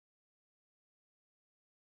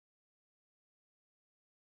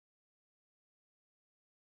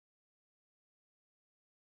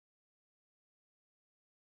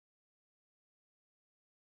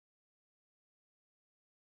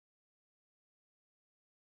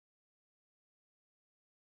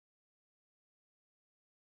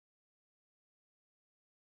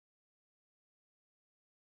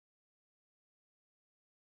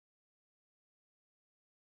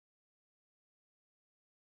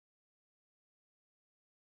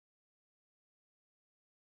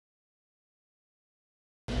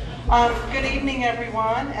Good evening,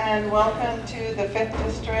 everyone, and welcome to the 5th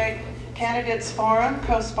District Candidates Forum,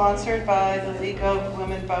 co-sponsored by the League of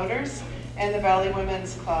Women Voters and the Valley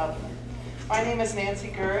Women's Club. My name is Nancy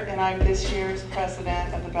Gert, and I'm this year's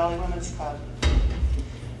president of the Valley Women's Club.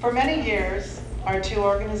 For many years, our two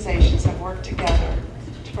organizations have worked together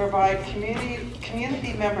to provide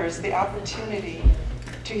community members the opportunity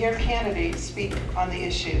to hear candidates speak on the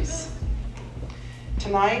issues.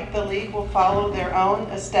 Tonight, the League will follow their own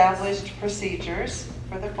established procedures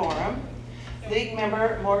for the forum. League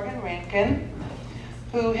member Morgan Rankin,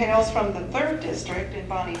 who hails from the 3rd District in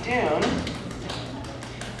Bonnie Doon,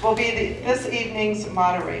 will be this evening's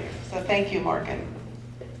moderator. So thank you, Morgan.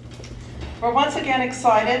 We're once again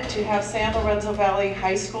excited to have San Lorenzo Valley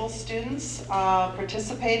High School students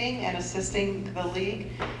participating and assisting the League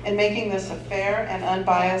in making this a fair and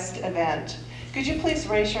unbiased event. Could you please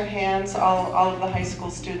raise your hands, all of the high school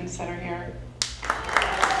students that are here?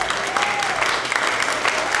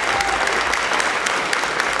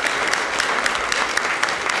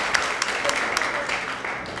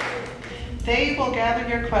 They will gather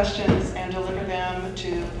your questions and deliver them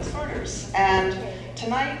to the sorters. And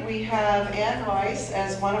tonight we have Ann Weiss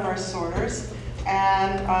as one of our sorters,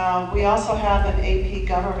 and we also have an AP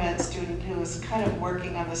Government student who is kind of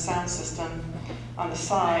working on the sound system on the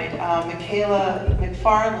side, Michaela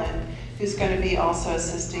McFarland, who's going to be also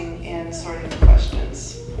assisting in sorting the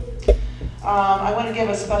questions. I want to give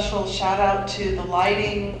a special shout out to the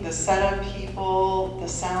lighting, the setup people, the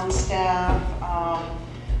sound staff,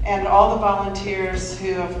 and all the volunteers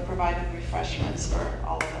who have provided refreshments for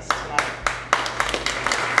all of us tonight.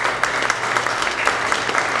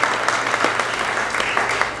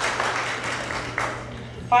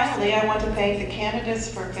 Finally, I want to thank the candidates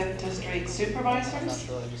for 5th District Supervisors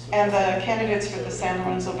and the candidates for the San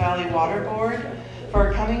Lorenzo Valley Water Board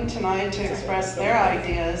for coming tonight to express their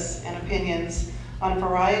ideas and opinions on a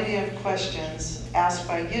variety of questions asked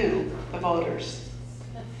by you, the voters.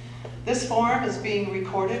 This forum is being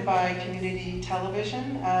recorded by Community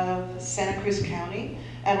Television of Santa Cruz County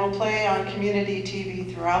and will play on community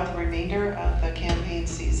TV throughout the remainder of the campaign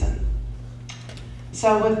season.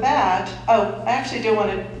 So with that, I actually do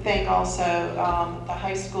want to thank also the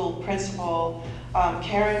high school principal,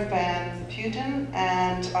 Karen Van Putten,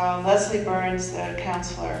 and Leslie Burns, the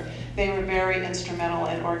counselor. They were very instrumental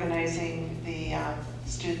in organizing the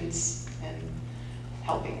students and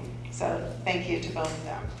helping. So thank you to both of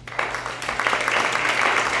them.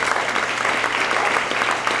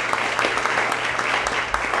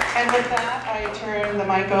 And with that, I turn the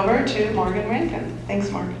mic over to Morgan Rankin. Thanks,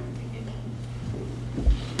 Morgan.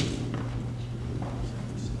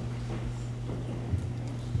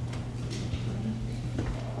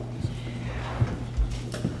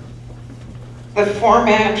 The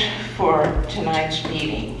format for tonight's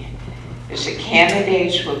meeting is the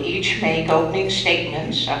candidates will each make opening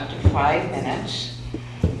statements up to 5 minutes.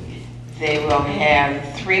 They will have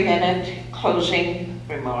 3-minute closing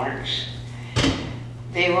remarks.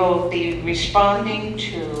 They will be responding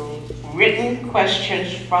to written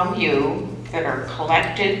questions from you that are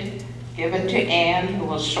collected, given to Ann, who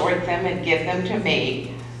will sort them and give them to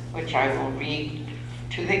me, which I will read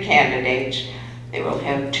to the candidates. They will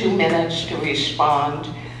have 2 minutes to respond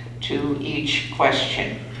to each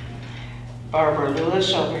question. Barbara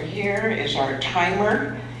Lewis over here is our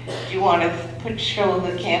timer. Do you want to show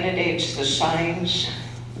the candidates the signs?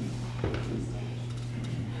 1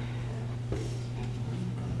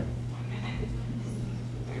 minute,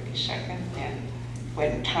 30 seconds, and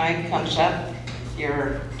when time comes up,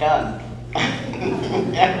 you're done.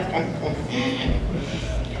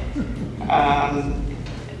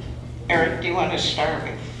 Eric, do you want to start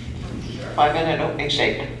with 5-minute opening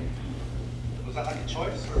statement? Was that like a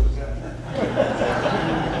choice, or was that?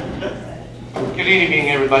 Good evening,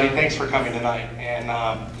 everybody. Thanks for coming tonight and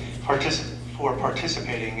for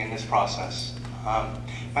participating in this process.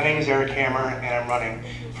 My name is Eric Hammer, and I'm running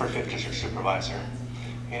for 5th District Supervisor.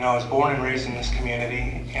 You know, I was born and raised in this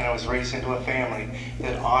community, and I was raised into a family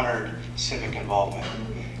that honored civic involvement.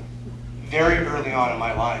 Very early on in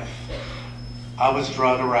my life, I was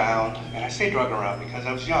drugged around, and I say drugged around because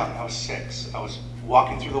I was young. I was 6. I was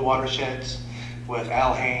walking through the watersheds with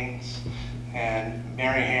Al Haynes and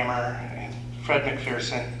Mary Hammer and Fred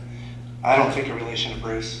McPherson. I don't think a relation to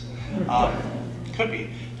Bruce. Could be,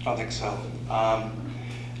 I don't think so.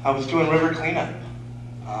 I was doing river cleanup,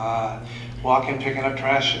 walking, picking up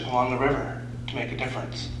trash along the river to make a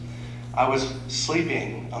difference. I was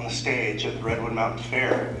sleeping on the stage at the Redwood Mountain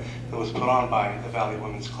Fair that was put on by the Valley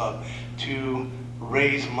Women's Club to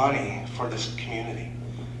raise money for this community.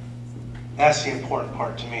 That's the important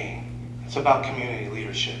part to me. It's about community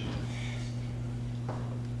leadership.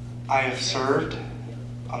 I have served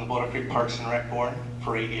on the Boulder Creek Parks and Rec Board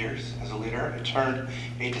for 8 years as a leader. I turned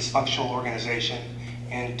a dysfunctional organization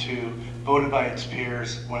into, voted by its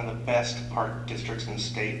peers, one of the best park districts in the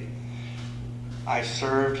state. I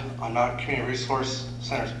served on Mountain Community Resource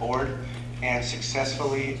Center's board and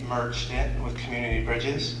successfully merged it with Community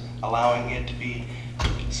Bridges, allowing it to be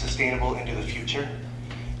sustainable into the future.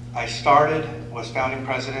 I was founding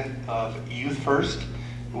president of Youth First,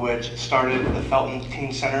 which started the Felton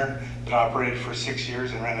Teen Center that operated for 6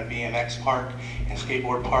 years and ran a BMX park and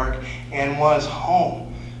skateboard park, and was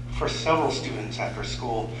home for several students after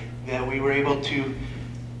school that we were able to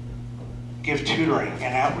give tutoring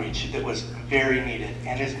and outreach that was very needed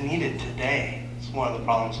and is needed today. It's one of the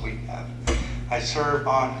problems we have. I serve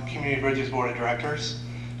on Community Bridges Board of Directors.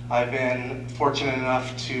 I've been fortunate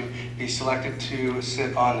enough to be selected to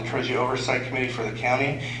sit on the Treasury Oversight Committee for the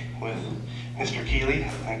county with Mr. Keeley,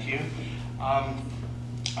 thank you.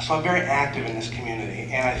 So I'm very active in this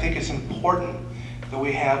community, and I think it's important that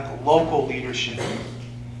we have local leadership.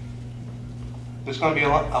 There's going to be a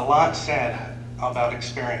lot said about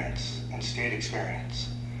experience and state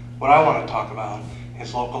experience. What I want to talk about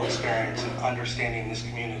is local experience and understanding this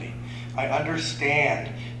community. I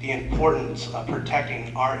understand the importance of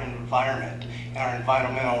protecting our environment and our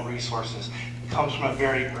environmental resources. It comes from a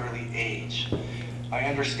very early age. I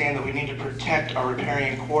understand that we need to protect our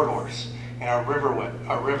riparian corridors and our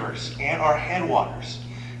rivers and our headwaters.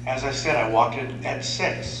 As I said, I walked it at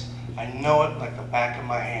 6. I know it like the back of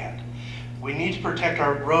my hand. We need to protect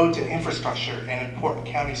our roads and infrastructure and important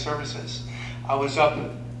county services. I was up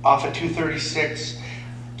off of 236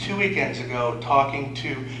 2 weekends ago talking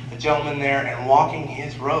to a gentleman there and walking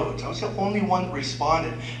his roads. I was the only one that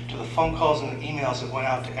responded to the phone calls and the emails that went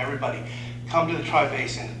out to everybody. Come to the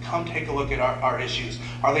Tri-Basin, come take a look at our issues.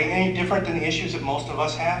 Are they any different than the issues that most of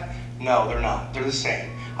us have? No, they're not. They're the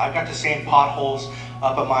same. I've got the same potholes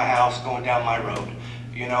up at my house going down my road,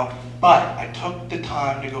 you know? But I took the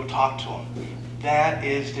time to go talk to them. That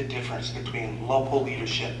is the difference between local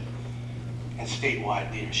leadership and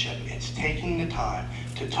statewide leadership. It's taking the time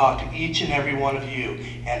to talk to each and every one of you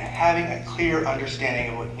and having a clear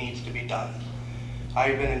understanding of what needs to be done. I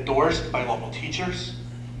have been endorsed by local teachers,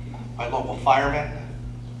 by local firemen,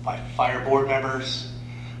 by fire board members,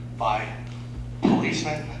 by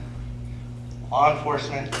policemen, law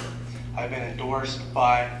enforcement. I've been endorsed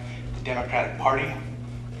by the Democratic Party,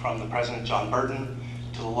 from the President John Burton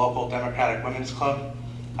to the local Democratic Women's Club.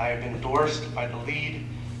 I have been endorsed by the lead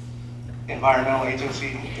environmental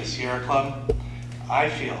agency, the Sierra Club. I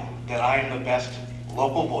feel that I am the best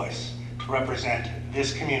local voice to represent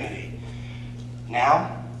this community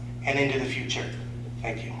now and into the future.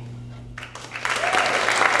 Thank you.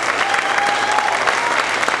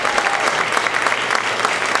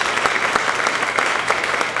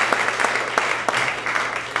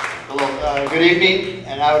 Good evening,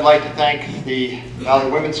 and I would like to thank the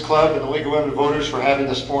Valley Women's Club and the League of Women Voters for having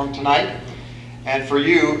this forum tonight, and for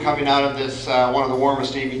you coming out of this one of the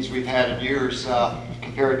warmest evenings we've had in years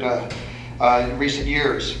compared to recent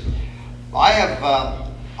years. I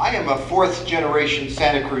am a fourth generation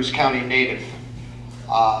Santa Cruz County native.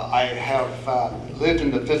 I have lived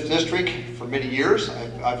in the 5th District for many years.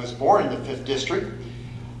 I was born in the 5th District.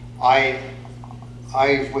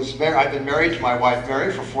 I've been married to my wife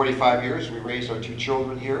Mary for 45 years. We raised our 2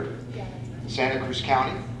 children here in Santa Cruz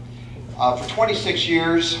County. For 26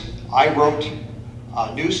 years, I wrote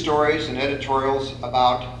news stories and editorials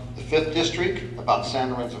about the 5th District, about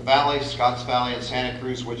San Lorenzo Valley, Scotts Valley, and Santa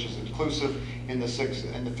Cruz, which is inclusive in the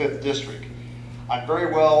 5th District. I very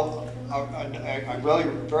well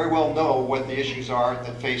know what the issues are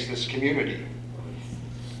that face this community.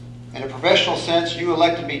 In a professional sense, you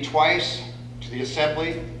elected me twice to the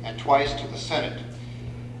Assembly and twice to the Senate.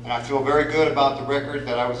 And I feel very good about the record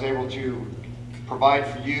that I was able to provide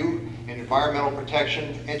for you in environmental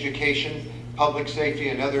protection, education, public safety,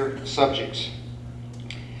 and other subjects.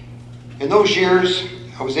 In those years,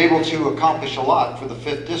 I was able to accomplish a lot for the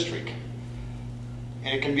 5th District.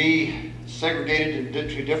 And it can be segregated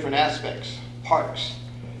into different aspects. Parks.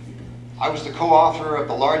 I was the co-author of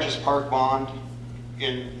the largest park bond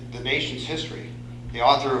in the nation's history, the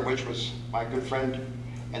author of which was my good friend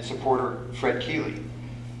and supporter, Fred Keeley.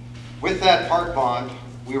 With that park bond,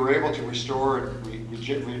 we were able to restore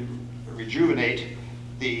and rejuvenate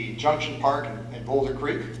the Junction Park in Boulder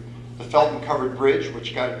Creek, the Felton Covered Bridge,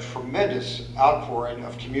 which got a tremendous outpouring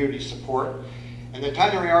of community support, and the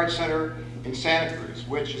Tannery Arts Center in Santa Cruz,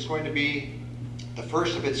 which is going to be the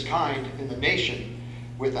first of its kind in the nation,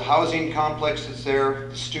 with the housing complex that's there,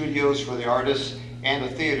 the studios for the artists, and a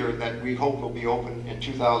theater that we hope will be open in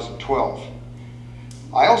 2012.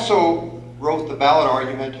 I also wrote the ballot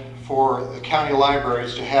argument for the county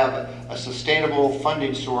libraries to have a sustainable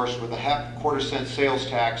funding source with a half-quarter-cent sales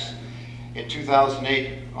tax in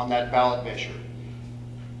 2008 on that ballot measure.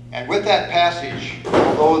 And with that passage,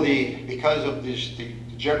 although because of the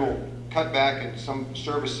general cutback in some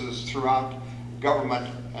services throughout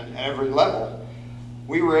government and at every level,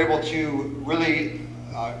 we were able to really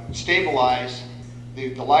stabilize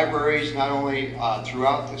the libraries not only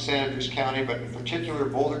throughout the Santa Cruz County, but in particular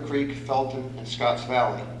Boulder Creek, Felton, and Scotts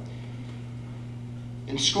Valley.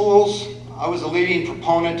 In schools, I was a leading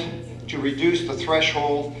proponent to reduce the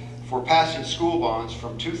threshold for passing school bonds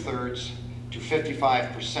from 2/3 to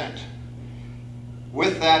 55%.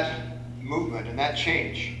 With that movement and that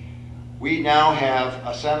change, we now have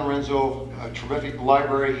a San Lorenzo, a terrific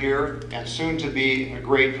library here, and soon to be a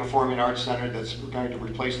great performing arts center that's going to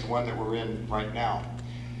replace the one that we're in right now.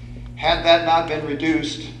 Had that not been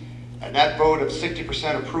reduced and that vote of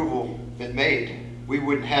 60% approval been made, we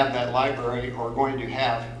wouldn't have that library or going to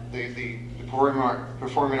have the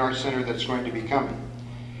performing arts center that's going to be coming.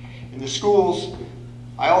 In the schools,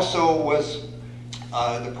 I also was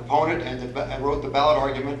the proponent and wrote the ballot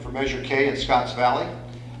argument for Measure K in Scotts Valley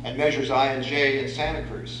and Measures I and J in Santa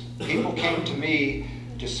Cruz. People came to me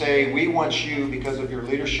to say, we want you because of your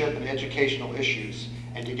leadership and educational issues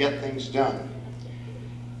and to get things done.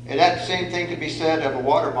 And that same thing could be said of a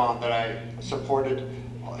water bond that I supported,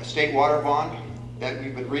 a state water bond that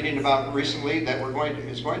we've been reading about recently that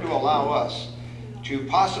is going to allow us to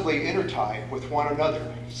possibly intertie with one another.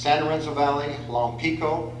 San Lorenzo Valley, Long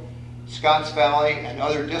Pico, Scotts Valley, and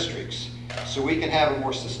other districts, so we can have a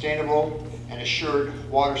more sustainable and assured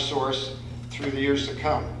water source through the years to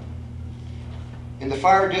come. In the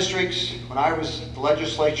fire districts, when I was in the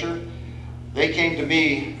legislature, they came to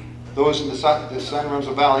me, those in the San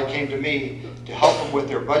Lorenzo Valley came to me to help them with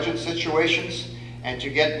their budget situations and to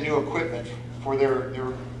get new equipment for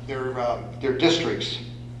their districts.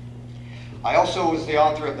 I also was the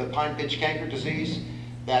author of the pine pitch canker disease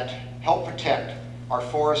that helped protect our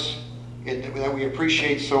forests that we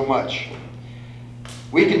appreciate so much.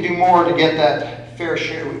 We can do more to get that fair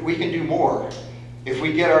share. We can do more if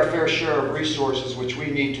we get our fair share of resources, which we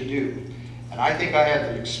need to do. And I think I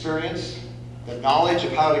have the experience, the knowledge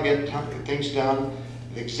of how to get things done,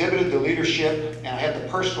 exhibited the leadership, and I have the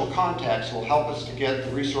personal contacts that will help us to get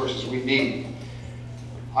the resources we need.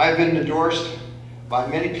 I've been endorsed by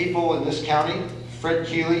many people in this county. Fred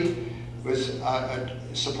Keeley was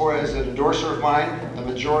as an endorser of mine, the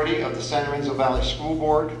majority of the San Lorenzo Valley School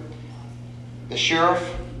Board, the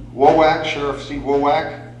Sheriff, Wowak, Sheriff Steve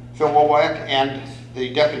Wowak, Phil Wowak, and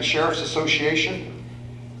the Deputy Sheriff's Association,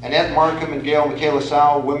 and Ed Markham and Gail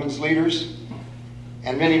Michaela-Sau, women's leaders,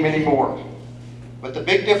 and many, many more. But the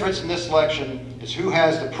big difference in this election is who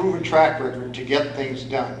has the proven track record to get things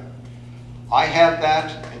done. I have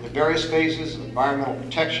that in the various phases of environmental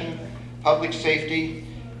protection, public safety,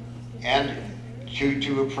 and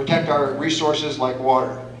to protect our resources like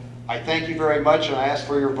water. I thank you very much, and I ask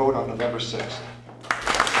for your vote on November 6th.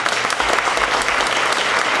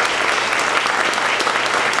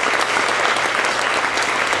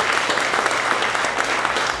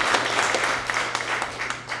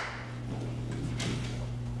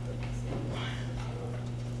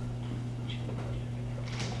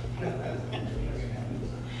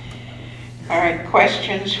 All right,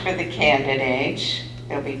 questions for the candidates.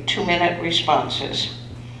 There'll be 2-minute responses.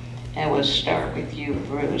 And we'll start with you,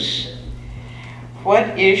 Bruce.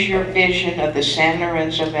 What is your vision of the San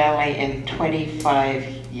Lorenzo Valley in 25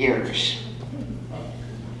 years?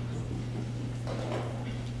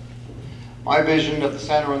 My vision of the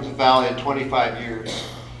San Lorenzo Valley in 25 years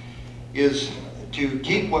is to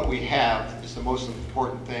keep what we have is the most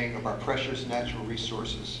important thing of our precious natural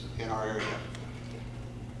resources in our area.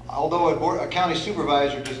 Although a county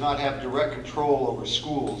supervisor does not have direct control over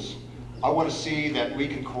schools, I want to see that we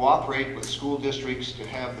can cooperate with school districts to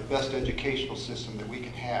have the best educational system that we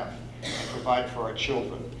can have and provide for our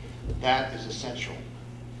children. That is essential.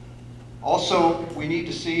 Also, we need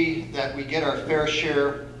to see that we get our fair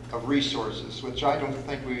share of resources, which I don't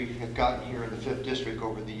think we have gotten here in the 5th District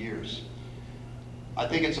over the years. I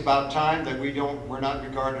think it's about time that we're not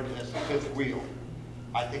regarded as the 5th wheel.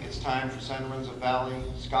 I think it's time for San Lorenzo Valley,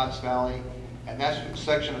 Scotts Valley, and that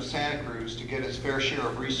section of Santa Cruz to get its fair share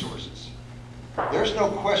of resources. There's no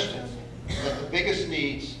question that the biggest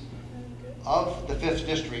needs of the 5th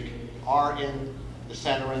District are in the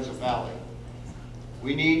San Lorenzo Valley.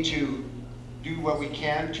 We need to do what we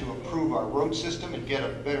can to improve our road system and get a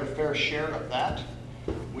better fair share of that.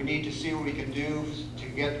 We need to see what we can do to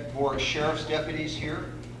get more sheriff's deputies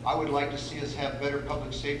here. I would like to see us have better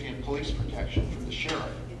public safety and police protection from the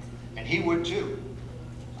sheriff, and he would too.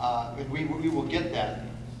 And we will get that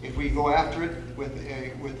if we go after it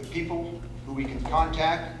with the people who we can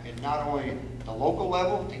contact at not only the local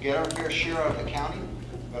level to get our fair share out of the county,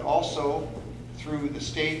 but also through the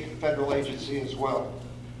state and federal agency as well.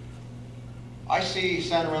 I see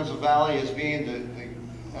San Lorenzo Valley as being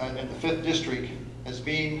and the 5th District as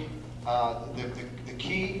being the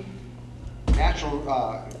key natural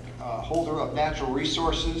holder of natural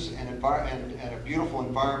resources and a beautiful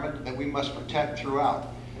environment that we must protect throughout.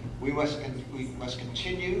 We must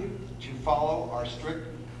continue to follow our strict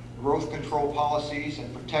growth control policies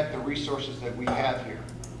and protect the resources that we have here,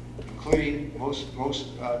 including most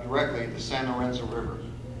directly the San Lorenzo River.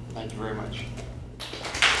 Thank you very much.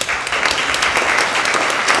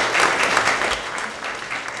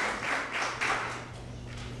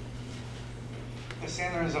 The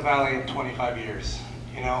San Lorenzo Valley in 25 years.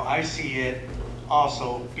 You know, I see it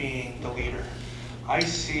also being the leader. I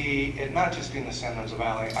see it not just being the San Lorenzo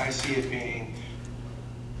Valley, I see it being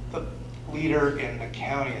the leader in the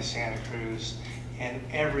county of Santa Cruz in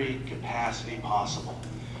every capacity possible.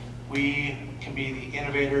 We can be the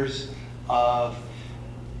innovators of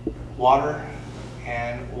water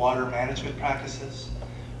and water management practices.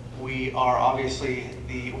 We are obviously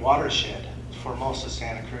the watershed for most of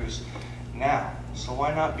Santa Cruz now. So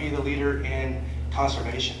why not be the leader in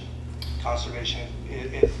conservation? Conservation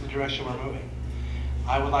is the direction we're moving.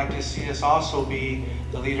 I would like to see us also be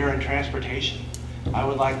the leader in transportation. I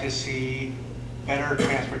would like to see better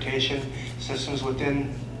transportation systems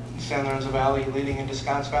within San Lorenzo Valley, leading into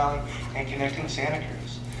Scotts Valley and connecting Santa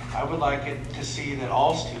Cruz. I would like it to see that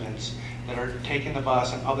all students that are taking the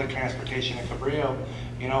bus and public transportation in Cabrillo,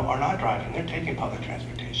 you know, are not driving, they're taking public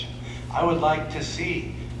transportation. I would like to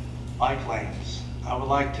see bike lanes. I would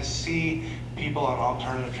like to see people on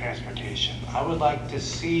alternative transportation. I would like to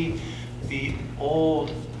see the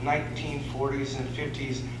old 1940s and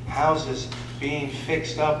 50s houses being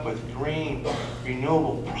fixed up with green,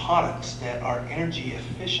 renewable products that are energy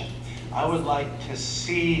efficient. I would like to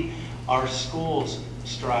see our schools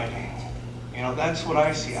striving. You know, that's what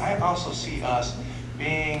I see. I also see us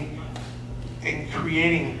being and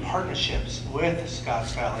creating partnerships with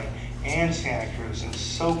Scotts Valley and Santa Cruz and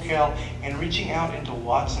SoCal and reaching out into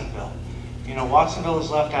Watsonville. You know, Watsonville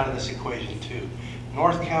is left out of this equation too.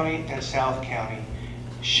 North County and South County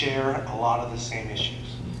share a lot of the same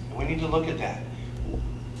issues. And we need to look at that.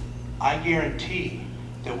 I guarantee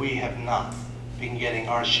that we have not been getting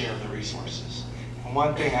our share of the resources. And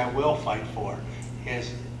one thing I will fight for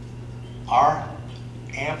is our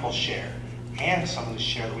ample share and some of the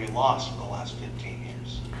share that we lost for the last 15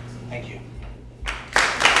 years. Thank you.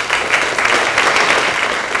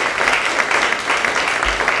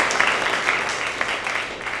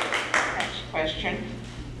 Next question.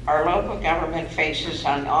 Our local government faces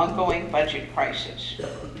an ongoing budget crisis.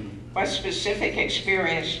 What specific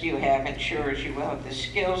experience do you have ensures you will have the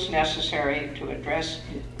skills necessary to address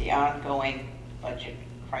the ongoing budget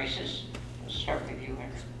crisis? We'll start with you,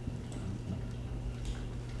 Eric.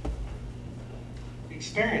 The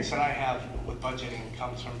experience that I have with budgeting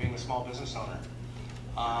comes from being a small business owner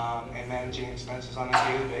and managing expenses on a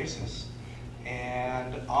daily basis,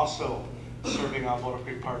 and also serving on Boulder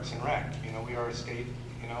Creek Parks and Rec. You know, we are a state,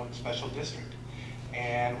 you know, special district,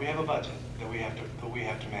 and we have a budget that we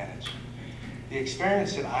have to manage. The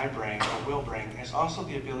experience that I bring or will bring is also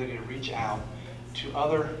the ability to reach out to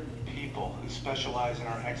other people who specialize and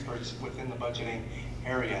are experts within the budgeting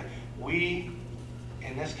area. We,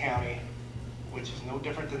 in this county, which is no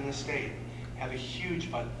different than this state, have a huge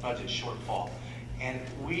budget shortfall. And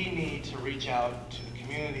we need to reach out to the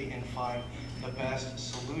community and find the best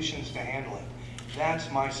solutions to handle it. That's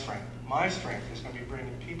my strength. My strength is going to be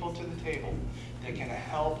bringing people to the table that can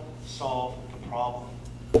help solve the problem.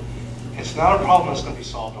 It's not a problem that's going to be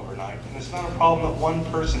solved overnight, and it's not a problem that one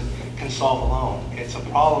person can solve alone. It's a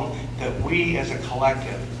problem that we as a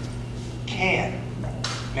collective can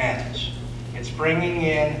manage. It's bringing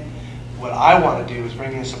in, what I want to do is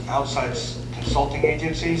bring in some outside consulting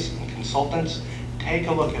agencies and consultants. Take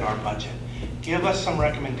a look at our budget. Give us some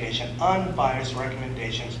recommendation, unbiased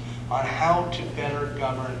recommendations on how to better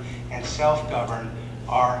govern and self-govern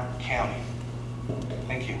our county.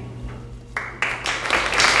 Thank you.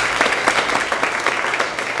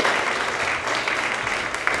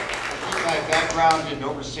 My background in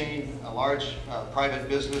overseeing a large private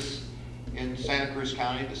business in Santa Cruz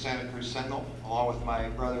County, the Santa Cruz Sentinel, along with my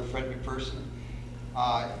brother Fred McPherson,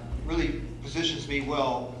 really positions me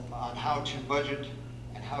well on how to budget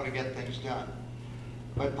and how to get things done.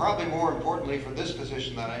 But probably more importantly for this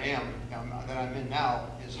position that I'm in now,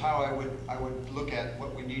 is how I would look at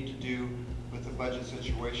what we need to do with the budget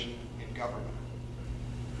situation in government.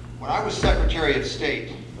 When I was Secretary of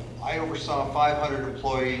State, I oversaw 500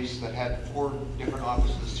 employees that had 4 different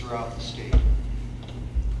offices throughout the state.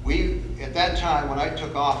 At that time, when I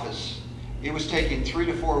took office, it was taking 3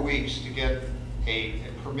 to 4 weeks to get a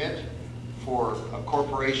permit for a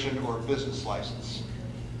corporation or a business license.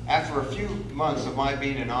 After a few months of my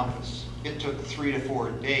being in office, it took 3 to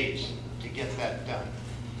 4 days to get that done.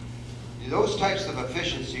 Those types of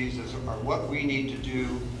efficiencies are what we need to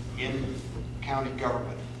do in county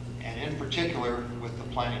government, and in particular with the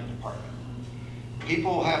planning department.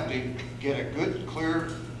 People have to get a good, clear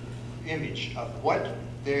image of what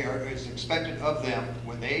is expected of them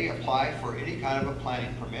when they apply for any kind of a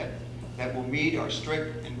planning permit that will meet our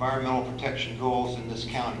strict environmental protection goals in this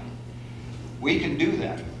county. We can do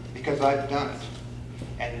that because I've done it.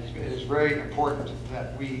 And it is very important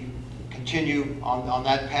that we continue on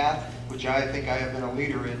that path, which I think I have been a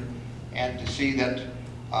leader in, and to see that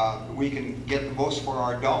we can get the most for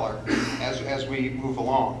our dollar as we move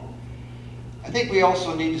along. I think we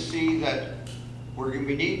also need to see that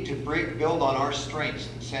we need to build on our strengths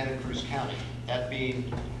in Santa Cruz County, that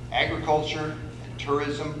being agriculture and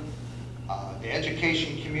tourism, the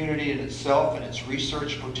education community in itself and its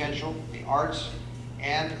research potential, the arts,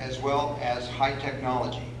 and as well as high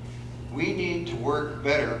technology. We need to work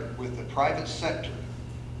better with the private sector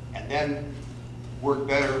and then work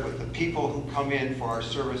better with the people who come in for our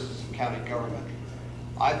services in county government.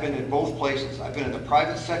 I've been in both places. I've been in the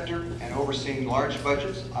private sector and overseeing large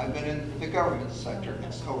budgets. I've been in the government sector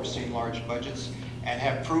and overseeing large budgets, and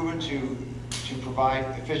have proven to provide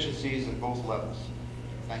efficiencies at both levels.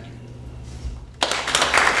 Thank you.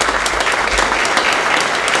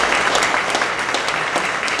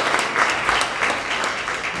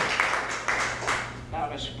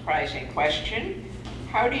 Not a surprising question.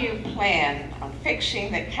 How do you plan on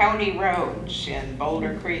fixing the county roads in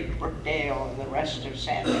Boulder Creek, Brookdale, and the rest of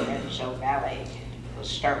San Lorenzo Valley? We'll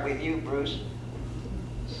start with you, Bruce.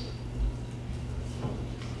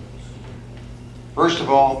 First of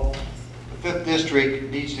all, the 5th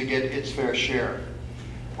District needs to get its fair share.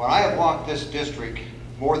 When I have walked this district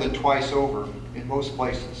more than twice over in most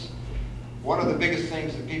places, one of the biggest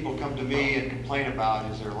things that people come to me and complain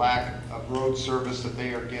about is their lack of road service that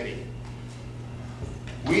they are getting.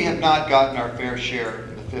 We have not gotten our fair share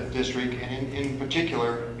in the 5th District, and in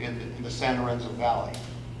particular in the San Lorenzo Valley.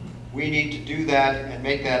 We need to do that and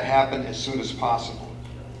make that happen as soon as possible.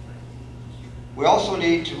 We also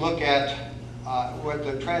need to look at what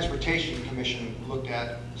the Transportation Commission looked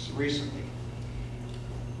at recently,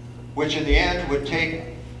 which in the end would take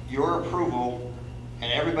your approval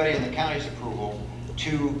and everybody in the county's approval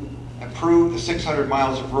to improve the 600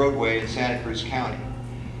 miles of roadway in Santa Cruz County.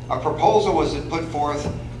 A proposal was put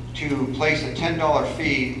forth to place a $10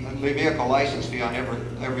 fee, a vehicle license fee on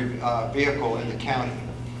every vehicle in the county.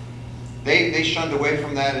 They shunned away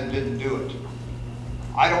from that and didn't do it.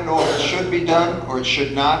 I don't know if it should be done or it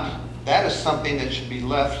should not. That is something that should be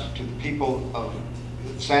left to the people of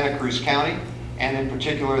Santa Cruz County, and in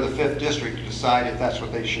particular the 5th District, to decide if that's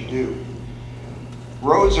what they should do.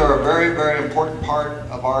 Roads are a very, very important part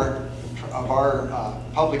of our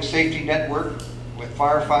public safety network with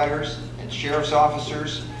firefighters and sheriff's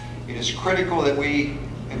officers. It is critical that we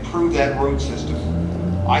improve that road system.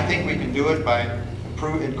 I think we can do it by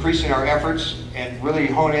increasing our efforts and really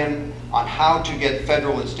hone in on how to get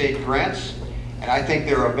federal and state grants. And I think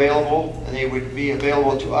they're available, and they would be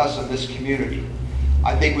available to us in this community.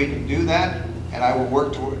 I think we can do that, and I will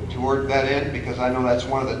work toward that end, because I know that's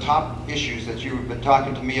one of the top issues that you have been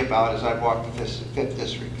talking to me about as I've walked the 5th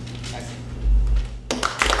District. Thank you.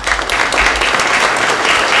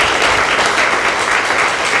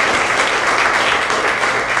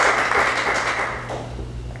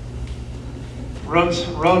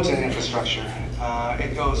 Roads and infrastructure,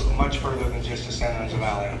 it goes much further than just the San Lorenzo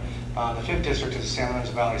Valley. The 5th District is the San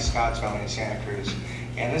Lorenzo Valley, Scotts Valley, and Santa Cruz.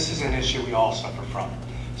 And this is an issue we all suffer from.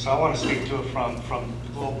 So I want to speak to it from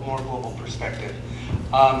more global perspective.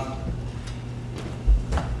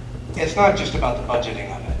 It's not just about the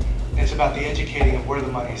budgeting of it. It's about the educating of where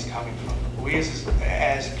the money is coming from. We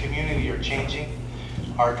as a community are changing.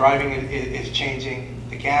 Our driving is changing.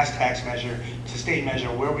 The gas tax measure, to state measure,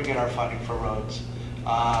 where we get our funding for roads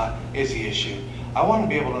is the issue. I want to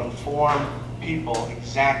be able to inform people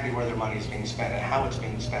exactly where their money is being spent and how it's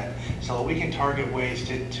being spent, so that we can target ways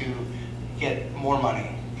to get more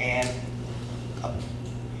money and a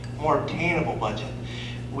more obtainable budget.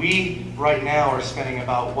 We, right now, are spending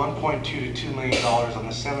about $1.2 to $2 million on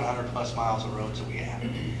the 700 plus miles of roads that we have.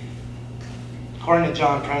 According to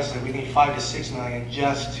John Presley, we need 5 to 6 million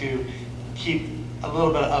just to keep a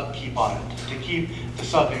little bit of upkeep on it, to keep the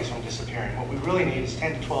subways from disappearing. What we really need is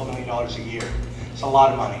 $10 to $12 million a year. It's a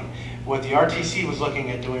lot of money. What the RTC was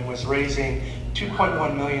looking at doing was raising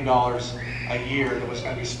 $2.1 million a year that was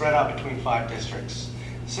going to be spread out between 5 districts.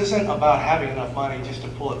 This isn't about having enough money just to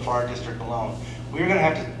pull it for our district alone. We're going to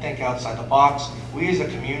have to think outside the box. We as a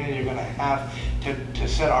community are going to have to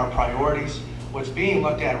set our priorities. What's being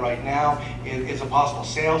looked at right now is a possible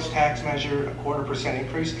sales tax measure, a 0.25%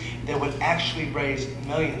 increase that would actually raise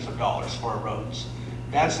millions of dollars for our roads.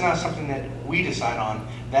 That's not something that we decide on.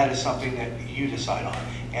 That is something that you decide on.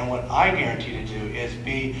 And what I guarantee to do is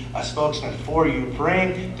be a spokesman for you,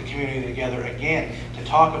 bring the community together again to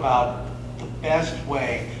talk about the best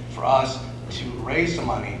way for us to raise the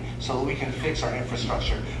money so that we can fix our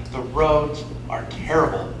infrastructure. The roads are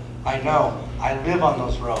terrible. I know. I live on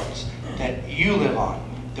those roads that you live on,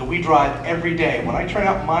 that we drive every day. When I turn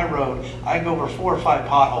out my road, I go over 4 or 5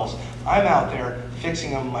 potholes. I'm out there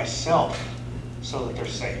fixing them myself so that they're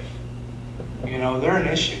safe. You know, they're an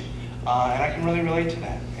issue, and I can really relate to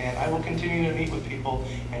that. And I will continue to meet with people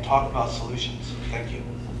and talk about solutions. Thank you.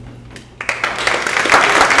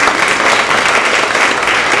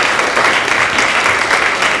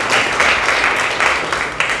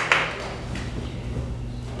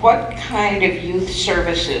 What kind of youth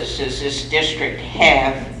services does this district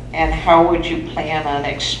have, and how would you plan on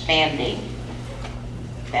expanding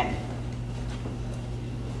them?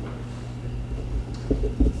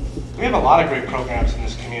 We have a lot of great programs in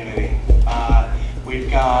this community. We've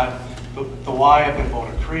got the Y up in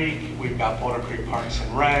Boulder Creek, we've got Boulder Creek Parks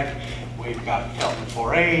and Rec, we've got Felton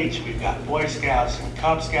 4-H, we've got Boy Scouts and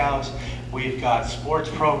Cub Scouts, we've got sports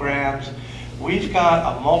programs. We've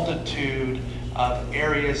got a multitude of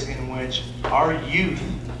areas in which our youth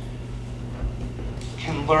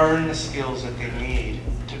can learn the skills that they need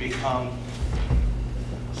to become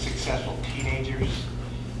successful teenagers,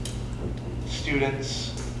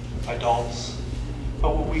 students, adults.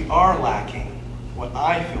 But what we are lacking, what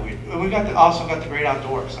I feel, we've also got the great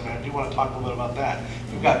outdoors. I mean, I do want to talk a little bit about that.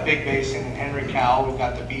 We've got Big Basin and Henry Cowell, we've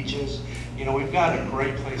got the beaches. You know, we've got a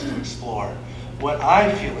great place to explore. What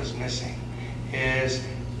I feel is missing is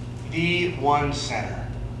the one center.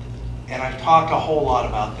 And I've talked a whole lot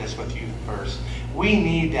about this with Youth First. We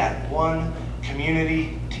need that one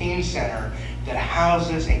community teen center that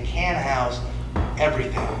houses and can house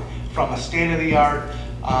everything from a state-of-the-art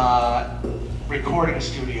recording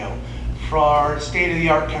studio, for our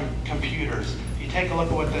state-of-the-art computers. If you take a look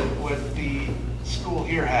at what the school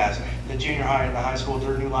here has, the junior high and the high school,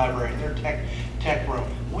 their new library, their tech room.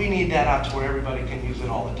 We need that out to where everybody can use it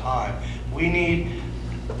all the time. We need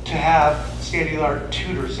to have state-of-the-art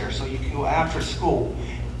tutors there so you can go after school.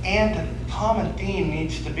 And the common theme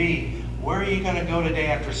needs to be, where are you going to go today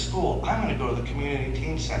after school? I'm going to go to the community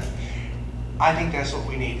teen center. I think that's what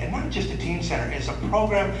we need. And not just a teen center, it's a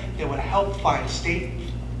program that would help find state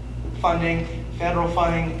funding, federal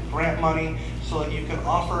funding, grant money, so that you can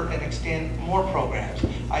offer and extend more programs.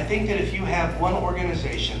 I think that if you have one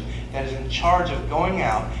organization that is in charge of going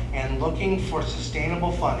out and looking for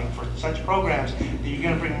sustainable funding for such programs, that you're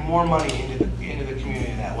going to bring more money into the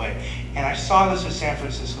community that way. And I saw this at San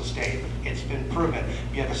Francisco State. It's been proven.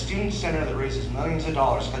 You have a student center that raises millions of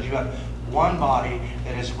dollars because you have one body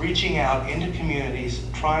that is reaching out into communities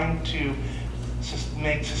trying to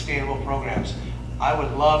make sustainable programs. I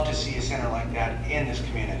would love to see a center like that in this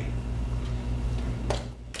community.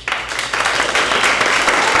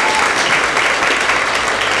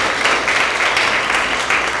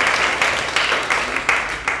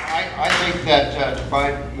 I think that to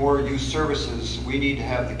provide more youth services, we need to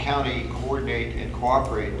have the county coordinate and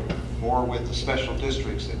cooperate more with the special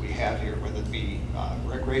districts that we have here, whether it be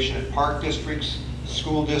recreation and park districts,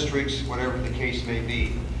 school districts, whatever the case may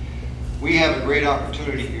be. We have a great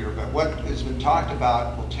opportunity here, but what has been talked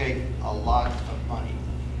about will take a lot of money.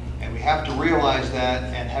 And we have to realize that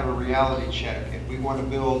and have a reality check. If we want to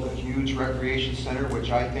build a huge recreation center,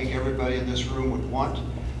 which I think everybody in this room would want,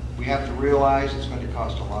 we have to realize it's going to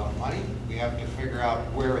cost a lot of money. We have to figure out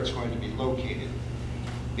where it's going to be located.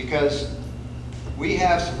 Because we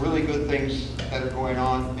have some really good things that are going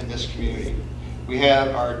on in this community. We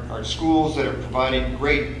have our schools that are providing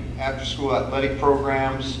great after-school athletic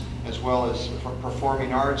programs, as well as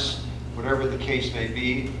performing arts, whatever the case may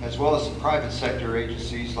be, as well as some private sector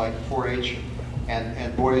agencies like 4-H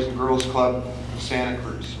and Boys and Girls Club of Santa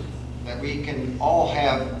Cruz, that we can all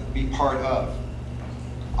be part of.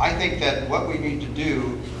 I think that what we need to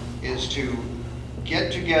do is to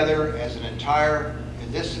get together as an entire,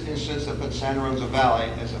 in this instance up in Santa Rosa Valley,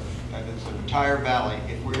 as an entire valley,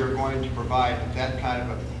 if we are going to provide that kind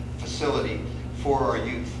of a facility for our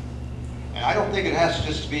youth. And I don't think it has to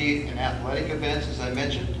just be in athletic events, as I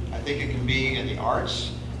mentioned. I think it can be in the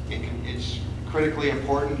arts. It's critically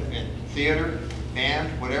important in theater, band,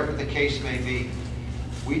 whatever the case may be.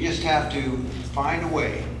 We just have to find a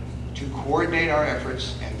way to coordinate our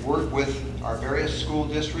efforts and work with our various school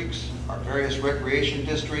districts, our various recreation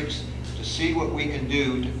districts, to see what we can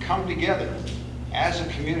do to come together as a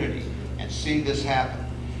community and see this happen.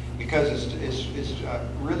 Because it's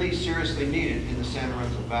really seriously needed in the Santa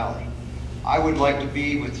Rosa Valley. I would like to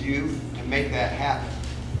be with you to make that happen.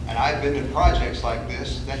 And I've been in projects like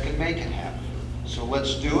this that can make it happen. So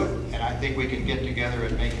let's do it, and I think we can get together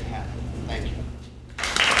and make it happen. Thank you.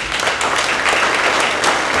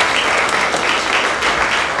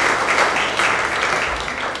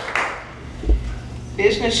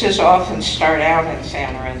 Businesses often start out in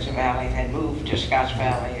Santa Rosa Valley, then move to Scotts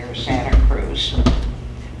Valley or Santa Cruz.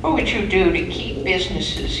 What would you do to keep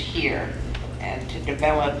businesses here and to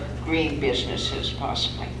develop green businesses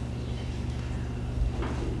possibly?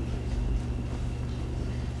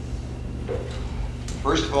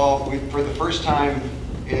 First of all, for the first time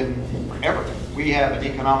in forever, we have an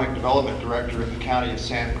economic development director in the county of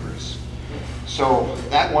Santa Cruz. So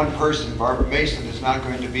that one person, Barbara Mason, is not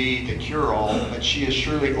going to be the cure-all, but she is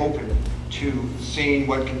surely open to seeing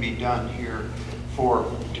what can be done here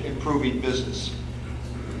for improving business.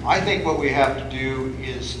 I think what we have to do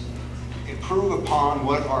is improve upon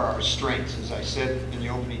what are our strengths, as I said in the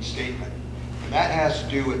opening statement, and that has to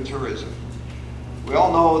do with tourism. We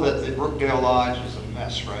all know that the Brookdale Lodge is a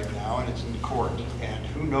mess right now, and it's in court, and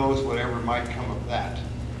who knows whatever might come of that.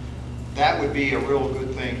 That would be a real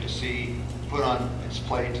good thing to see put on its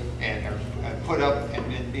plate and put up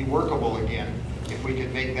and be workable again if we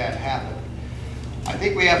could make that happen. I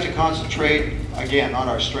think we have to concentrate, again, on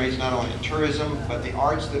our strengths, not only in tourism, but the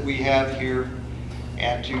arts that we have here,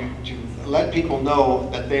 and to let people know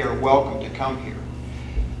that they are welcome to come here.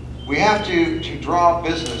 We have to draw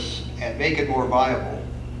business and make it more viable.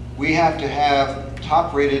 We have to have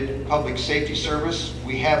top-rated public safety service.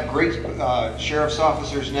 We have great sheriff's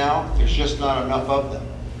officers now. There's just not enough of them.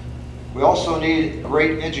 We also need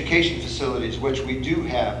great education facilities, which we do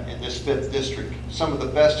have in this 5th district, some of the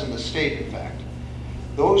best in the state, in fact.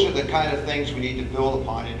 Those are the kind of things we need to build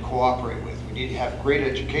upon and cooperate with. We need to have great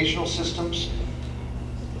educational systems,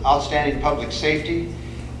 outstanding public safety,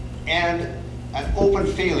 and an open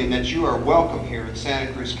feeling that you are welcome here in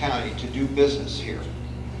Santa Cruz County to do business here.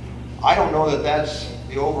 I don't know that that's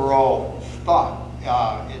the overall thought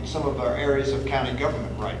in some of our areas of county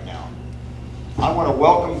government right now. I want to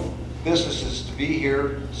welcome businesses to be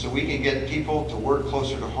here so we can get people to work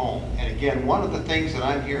closer to home. And again, one of the things that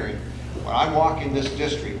I'm hearing when I'm walking this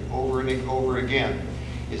district over and over again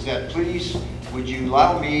is that, please, would you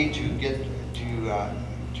allow me to get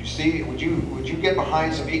to see, would you get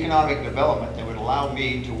behind some economic development that would allow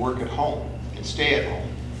me to work at home and stay at home?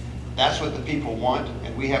 That's what the people want,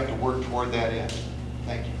 and we have to work toward that end.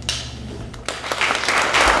 Thank you.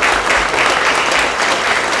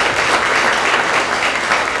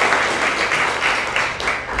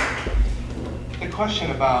 The question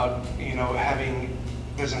about, having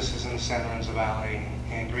businesses in the Santa Rosa Valley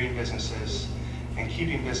and green businesses and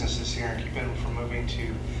keeping businesses here and keeping them from moving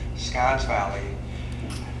to Scotts Valley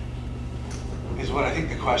is what I think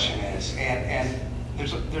the question is. And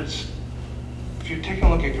there's if you're taking a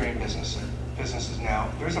look at green businesses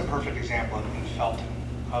now, there's a perfect example in Felton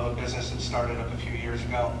of a business that started up a few years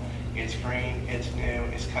ago. It's green, it's new,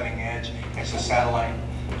 it's cutting edge, it's a satellite.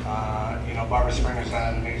 Barbara Springer's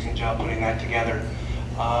done an amazing job putting that together.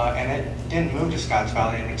 And it didn't move to Scotts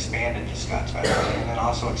Valley, it expanded to Scotts Valley and then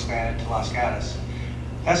also expanded to Los Gatos.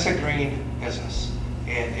 That's a green business.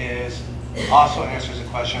 It also answers a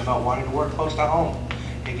question about wanting to work close to home.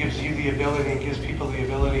 It gives you the ability, it gives people the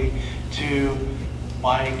ability to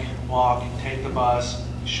bike, walk, take the bus,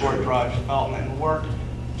 short drive to Felton and work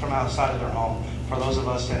from outside of their home. For those of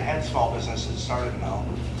us that had small businesses started in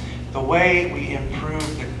home. The way we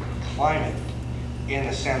improve the climate in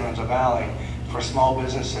the Santa Rosa Valley for small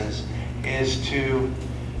businesses is to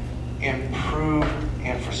improve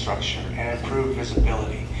infrastructure and improve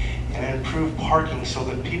visibility and improve parking so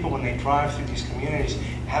that people, when they drive through these communities,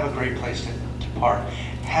 have a great place to park,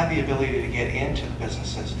 have the ability to get into the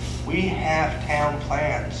businesses. We have town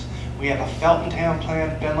plans. We have a Felton town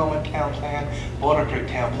plan, Ben Lomond town plan, Boulder Creek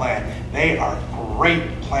town plan. They are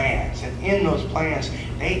great plans, and in those plans,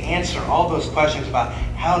 they answer all those questions about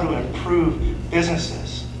how to improve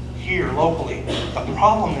businesses here here locally. The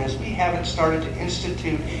problem is we haven't started to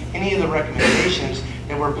institute any of the recommendations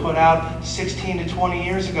that were put out 16 to 20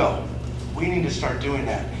 years ago. We need to start doing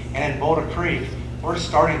that. And in Boulder Creek, we're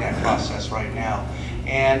starting that process right now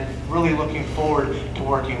and really looking forward to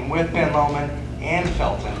working with Ben Lomond and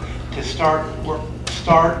Felton to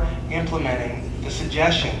start implementing the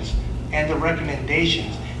suggestions and the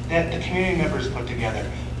recommendations that the community members put together.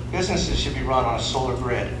 Businesses should be run on a solar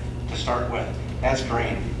grid to start with. That's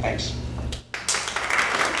green. Thanks.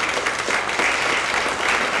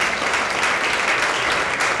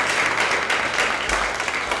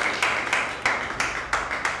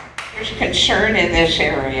 There's concern in this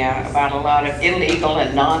area about a lot of illegal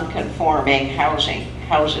and non-conforming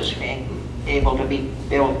houses being able to be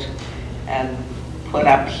built and put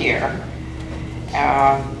up here.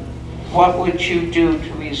 What would you do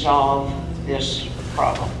to resolve this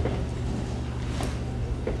problem?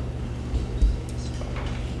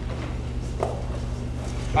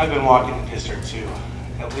 I've been walking the district too,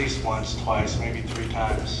 at least once, twice, maybe 3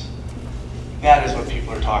 times. That is what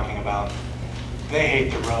people are talking about. They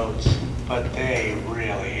hate the roads, but they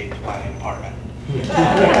really hate the planning department. They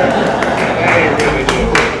really do.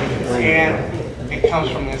 And it comes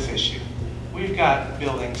from this issue. We've got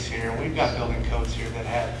buildings here, we've got building codes here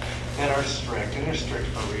that are strict, and they're strict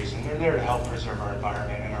for a reason. They're there to help preserve our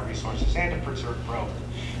environment and our resources and to preserve growth.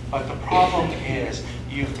 But the problem is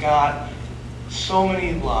you've got so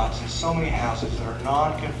many lots and so many houses that are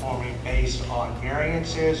non-conforming based on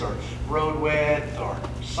variances or road width or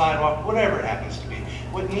sidewalk, whatever it happens to be.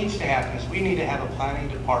 What needs to happen is we need to have a planning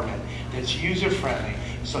department that's user-friendly,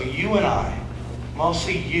 so you and I,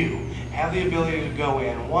 mostly you, have the ability to go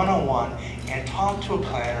in one-on-one and talk to a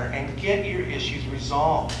planner and get your issues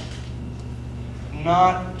resolved.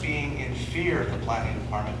 Not being in fear of the planning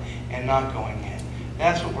department and not going in.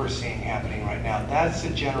 That's what we're seeing happening right now. That's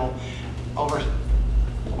the general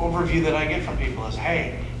overview that I get from people is,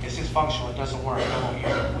 hey, it's dysfunctional, it doesn't work, I won't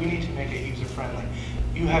use it. We need to make it user-friendly.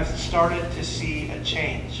 You have started to see a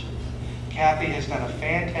change. Kathy has done a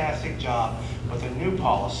fantastic job with a new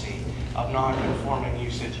policy of non-conforming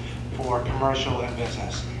usage for commercial and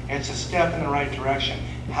business. It's a step in the right direction.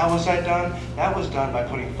 How was that done? That was done by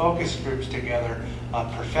putting focus groups together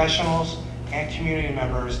of professionals and community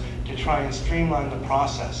members to try and streamline the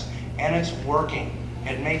process. And it's working.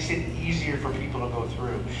 It makes it easier for people to go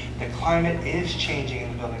through. The climate is changing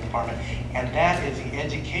in the building department, and that is the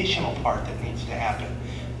educational part that needs to happen.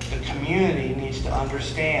 The community needs to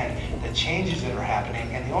understand the changes that are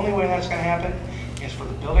happening, and the only way that's going to happen is for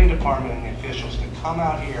the building department and the officials to come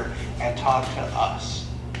out here and talk to us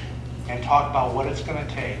and talk about what it's going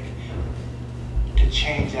to take to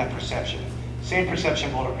change that perception. Same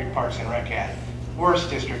perception Boulder Creek Parks and Rec had. Worst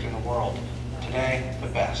district in the world. Today, the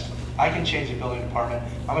best. I can change the building department.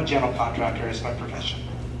 I'm a general contractor. It's my profession.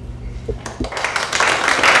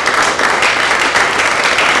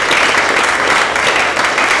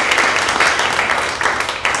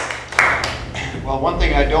 Well, one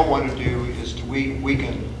thing I don't want to do is to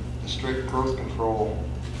weaken the strict growth control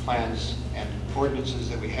plans and ordinances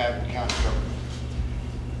that we have in county government.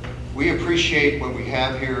 We appreciate what we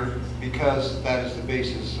have here because that is the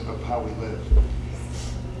basis of how we live.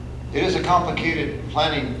 It is a complicated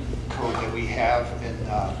planning code that we have in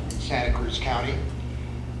Santa Cruz County,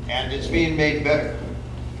 and it's being made better.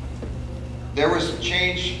 There was a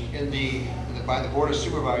change by the Board of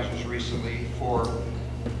Supervisors recently for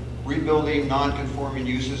rebuilding non-conforming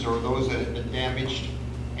uses or those that have been damaged,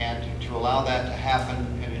 and to allow that to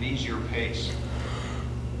happen at an easier pace.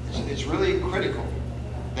 It's really critical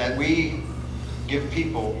that we give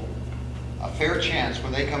people a fair chance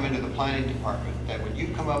when they come into the planning department, that when you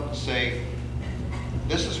come up and say,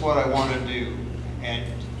 this is what I want to do, and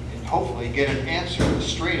hopefully get an answer, a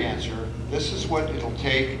straight answer, this is what it'll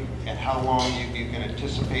take and how long you can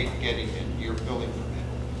anticipate getting your building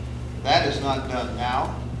permit. That is not done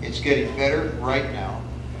now. It's getting better right now.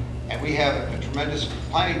 And we have a tremendous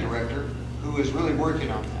planning director who is really working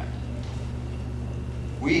on that.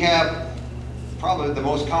 We have probably the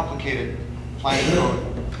most complicated planning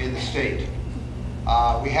code in the state.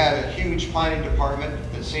 We had a huge planning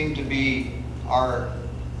department that seemed to be our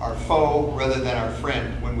foe rather than our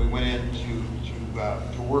friend when we went in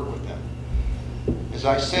to work with them. As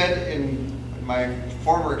I said in my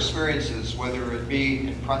former experiences, whether it be in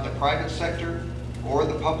the private sector or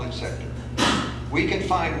the public sector, we can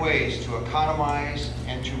find ways to economize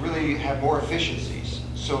and to really have more efficiencies.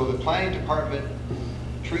 So the planning department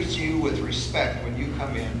treats you with respect when you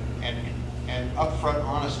come in, and upfront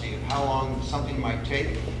honesty of how long something might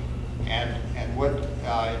take and what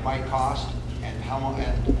it might cost and how long,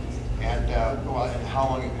 and, and how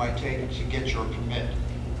long it might take to get your permit.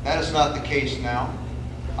 That is not the case now.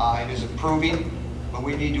 It is improving, but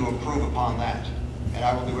we need to improve upon that. And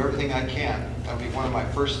I will do everything I can. That will be one of my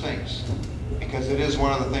first things, because it is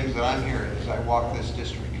one of the things that I'm hearing as I walk this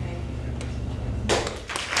district.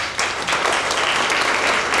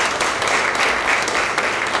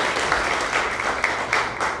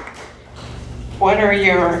 What are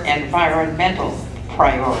your environmental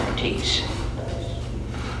priorities?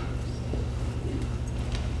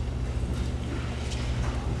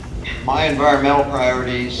 My environmental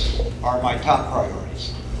priorities are my top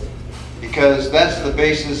priorities, because that's the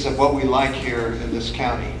basis of what we like here in this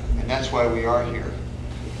county, and that's why we are here.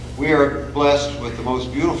 We are blessed with the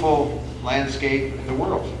most beautiful landscape in the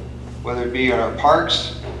world, whether it be our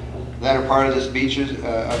parks that are part of this beaches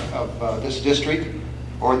this district,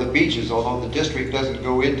 or the beaches, although the district doesn't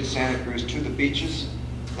go into Santa Cruz to the beaches.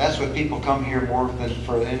 That's what people come here more than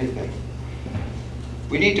for anything.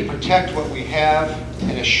 We need to protect what we have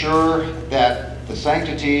and assure that the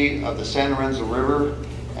sanctity of the San Lorenzo River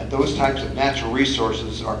and those types of natural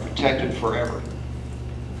resources are protected forever.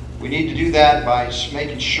 We need to do that by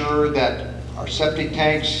making sure that our septic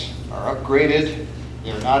tanks are upgraded,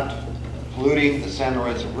 they're not polluting the San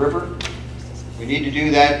Lorenzo River. We need to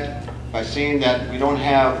do that by seeing that we don't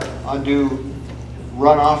have undue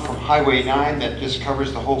runoff from Highway 9 that just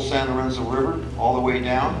covers the whole San Lorenzo River all the way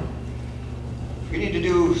down. We need to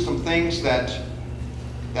do some things that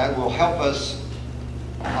will help us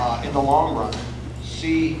in the long run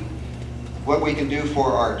see what we can do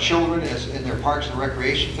for our children as in their parks and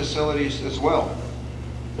recreation facilities as well.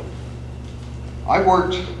 I've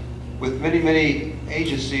worked with many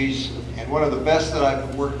agencies, and one of the best that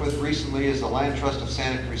I've worked with recently is the Land Trust of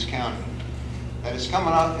Santa Cruz County. That has come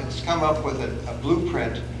up with a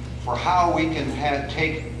blueprint for how we can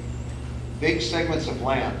take big segments of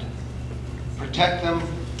land, protect them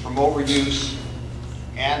from overuse,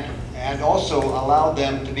 and also allow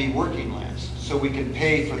them to be working lands so we can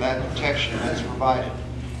pay for that protection that's provided.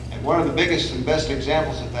 And one of the biggest and best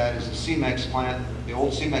examples of that is the CEMEX plant, the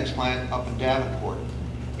old CEMEX plant up in Davenport.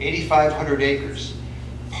 8,500 acres.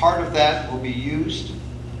 Part of that will be used,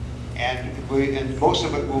 and most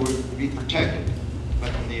of it will be protected.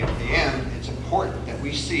 But in the end, it's important that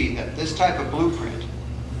we see that this type of blueprint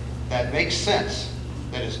that makes sense,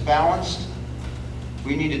 that is balanced,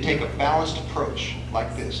 we need to take a balanced approach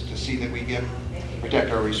like this to see that we protect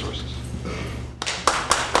our resources.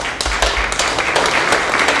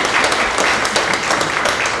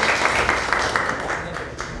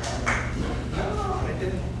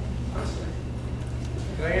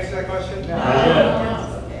 Can I answer that question? No.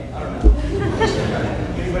 I don't know.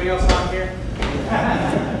 Anybody else on here?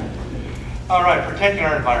 All right, protecting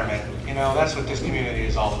our environment. You know, that's what this community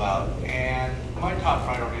is all about. And my top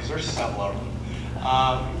priorities, there's several of them.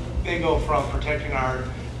 They go from protecting our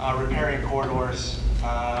riparian corridors,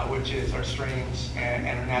 which is our streams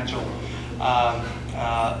and our natural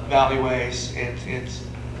valleyways. It's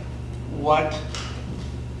what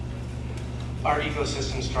our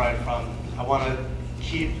ecosystems thrive from. I want to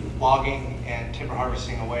keep logging and timber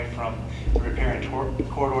harvesting away from the riparian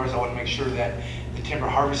corridors. I want to make sure that the timber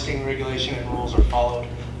harvesting regulation and rules are followed.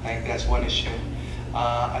 I think that's one issue.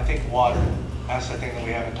 I think water, that's the thing that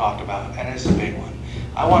we haven't talked about, and it's a big one.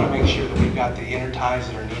 I want to make sure that we've got the inner ties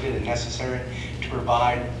that are needed and necessary to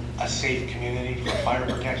provide a safe community for fire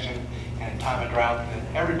protection and in time of drought,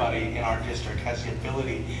 that everybody in our district has the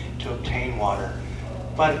ability to obtain water,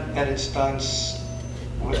 but that it's done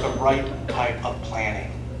with the right type of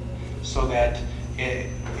planning so that it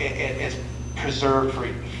is preserved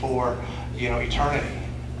for eternity.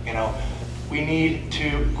 We need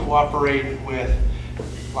to cooperate with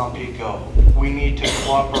Lompico. We need to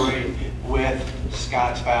cooperate with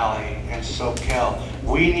Scotts Valley and Soquel.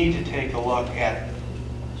 We need to take a look at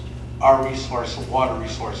our water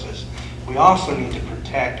resources. We also need to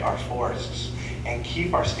protect our forests and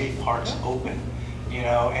keep our state parks open,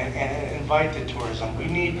 and invite the tourism. We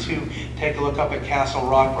need to take a look up at Castle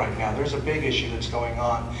Rock right now. There's a big issue that's going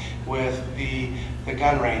on with the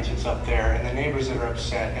gun ranges up there and the neighbors that are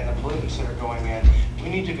upset and the pollutants that are going in. We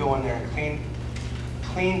need to go in there and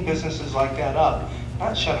clean businesses like that up,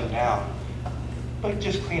 not shut them down, but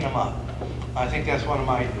just clean them up. I think that's one of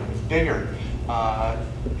my bigger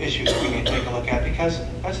issues that we need to take a look at, because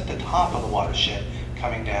that's at the top of the watershed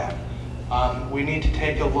coming down. We need to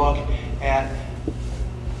take a look at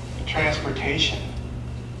transportation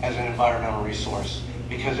as an environmental resource,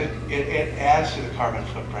 because it adds to the carbon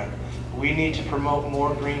footprint. We need to promote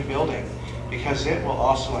more green building, because it will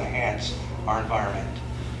also enhance our environment.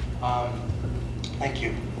 Thank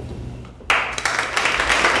you.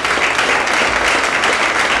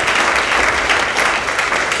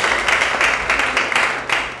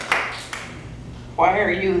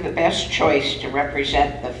 are you the best choice to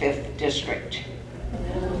represent the 5th District?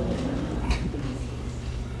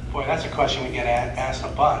 Boy, that's a question we get asked a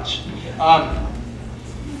bunch.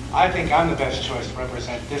 I think I'm the best choice to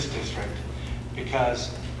represent this district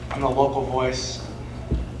because I'm the local voice.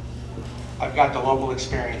 I've got the local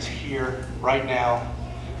experience here, right now.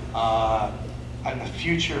 I'm the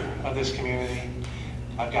future of this community.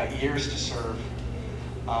 I've got years to serve.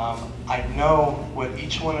 I know what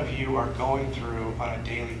each one of you are going through on a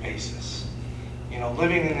daily basis. You know,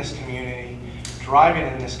 living in this community, driving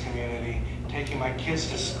in this community, taking my kids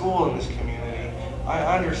to school in this community,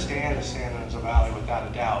 I understand the San Lorenzo Valley without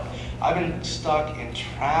a doubt. I've been stuck in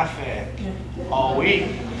traffic all week,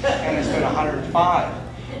 and it's been 105.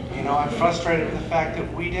 You know, I'm frustrated with the fact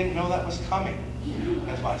that we didn't know that was coming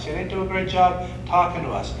as much. They didn't do a great job talking to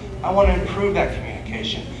us. I want to improve that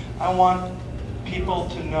communication. I want people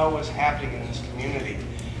to know what's happening in this community.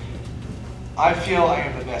 I feel I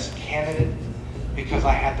am the best candidate because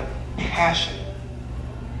I have the passion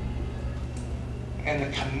and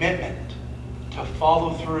the commitment to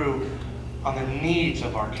follow through on the needs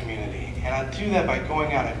of our community. And I do that by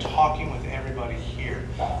going out and talking with everybody here.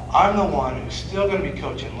 I'm the one who's still going to be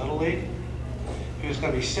coaching Little League, who's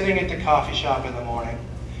going to be sitting at the coffee shop in the morning,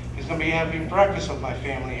 who's going to be having breakfast with my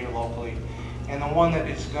family here locally, and the one that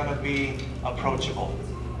is going to be approachable.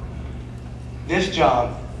 This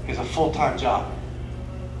job is a full-time job.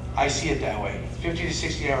 I see it that way, 50 to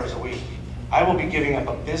 60 hours a week. I will be giving up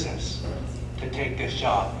a business to take this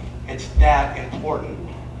job. It's that important,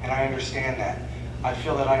 and I understand that. I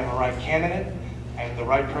feel that I am the right candidate, I am the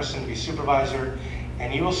right person to be supervisor,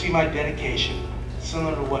 and you will see my dedication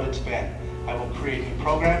similar to what it's been. I will create new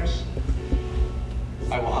programs,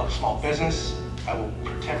 I will help small business, I will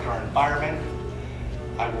protect our environment,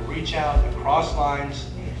 I will reach out across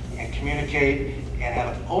lines and communicate and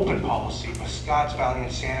have an open policy with Scotts Valley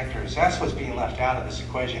and Santa Cruz. That's what's being left out of this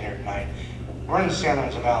equation here tonight. We're in the San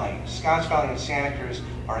Lorenzo Valley. Scotts Valley and Santa Cruz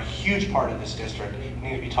are a huge part of this district and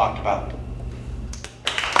need to be talked about.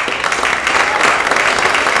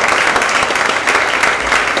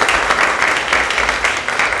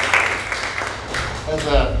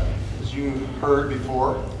 As you heard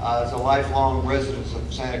before, as a lifelong resident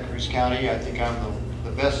of Santa Cruz County, I think I'm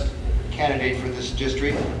the best candidate for this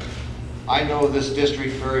district. I know this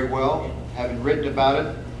district very well, having written about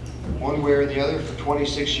it one way or the other for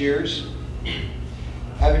 26 years.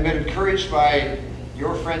 Having been encouraged by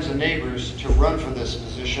your friends and neighbors to run for this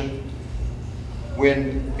position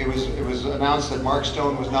when it was announced that Mark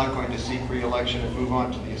Stone was not going to seek re-election and move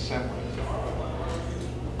on to the Assembly.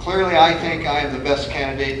 Clearly, I think I am the best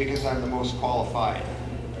candidate because I'm the most qualified.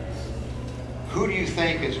 Who do you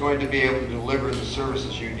think is going to be able to deliver the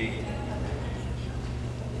services you need?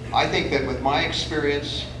 I think that with my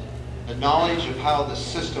experience, the knowledge of how the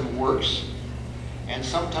system works, and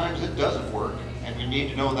sometimes it doesn't work, and you need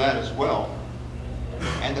to know that as well,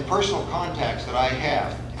 and the personal contacts that I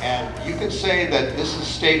have, and you can say that this is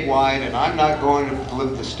statewide and I'm not going to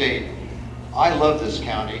live the state. I love this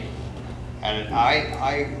county, and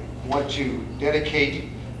I want to dedicate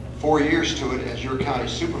 4 years to it as your county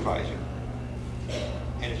supervisor.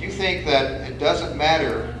 And if you think that it doesn't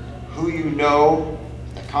matter who you know,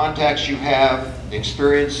 the contacts you have, the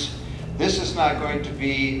experience, this is not going to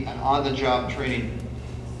be an on-the-job training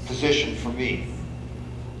position for me.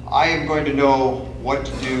 I am going to know what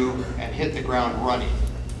to do and hit the ground running.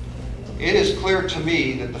 It is clear to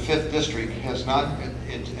me that the 5th District has not,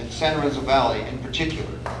 in San Lorenzo Valley in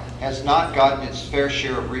particular, has not gotten its fair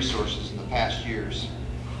share of resources in the past years.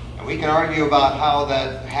 And we can argue about how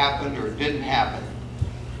that happened or didn't happen,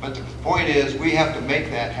 but the point is we have to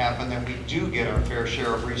make that happen, and we do get our fair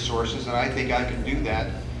share of resources, and I think I can do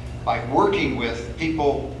that by working with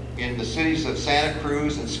people in the cities of Santa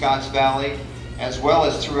Cruz and Scotts Valley, as well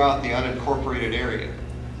as throughout the unincorporated area.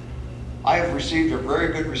 I have received a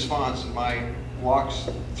very good response in my walks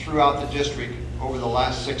throughout the district over the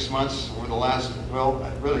last 6 months, over the last, well,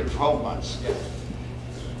 really 12 months.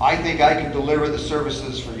 I think I can deliver the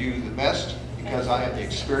services for you the best because I have the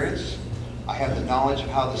experience, I have the knowledge of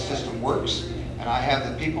how the system works, and I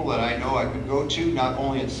have the people that I know I can go to, not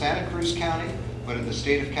only in Santa Cruz County, but in the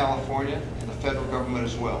state of California and the federal government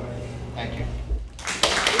as well. Thank you.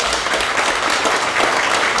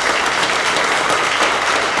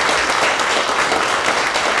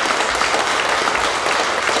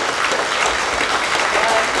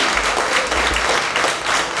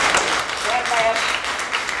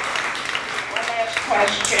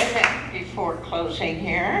 Before closing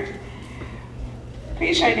here,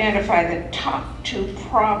 please identify the top 2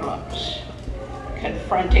 problems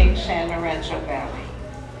confronting San Lorenzo Valley.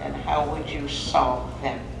 and how would you solve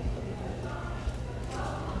them?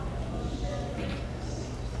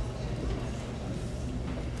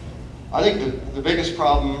 I think the biggest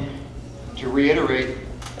problem, to reiterate,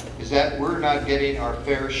 is that we're not getting our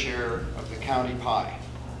fair share of the county pie.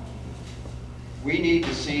 We need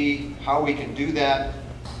to see how we can do that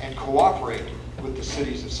and cooperate with the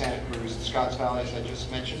cities of Santa Cruz and Scotts Valley, as I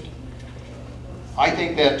just mentioned. I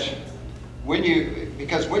think that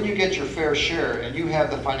because when you get your fair share and you have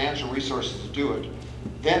the financial resources to do it,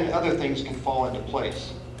 then other things can fall into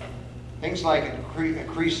place. Things like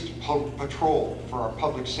increased patrol for our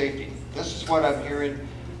public safety. This is what I'm hearing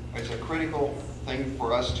is a critical thing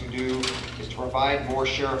for us to do, is to provide more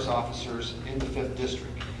sheriff's officers in the 5th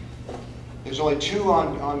District. There's only 2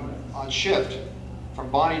 on shift from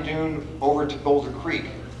Bonnie Doon over to Boulder Creek.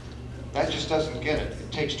 That just doesn't get it.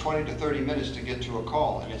 It takes 20 to 30 minutes to get to a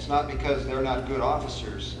call, and it's not because they're not good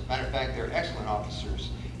officers. Matter of fact, they're excellent officers.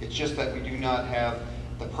 It's just that we do not have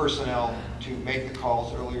the personnel to make the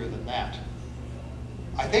calls earlier than that.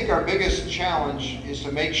 I think our biggest challenge is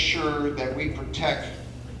to make sure that we protect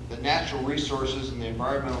the natural resources and the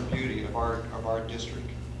environmental beauty of our district.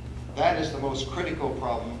 That is the most critical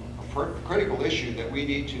problem, a critical issue that we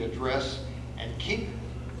need to address and keep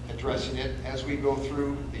addressing it as we go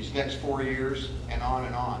through these next 4 years and on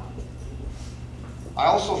and on. I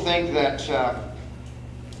also think that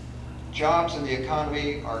jobs in the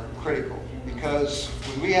economy are critical, because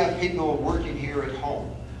when we have people working here at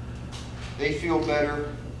home, they feel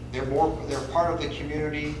better, they're part of the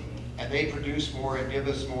community, and they produce more and give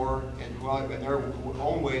us more in their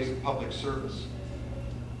own ways of public service.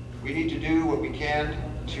 We need to do what we can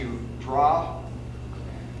to draw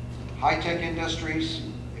high-tech industries,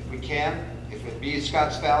 if we can. If it be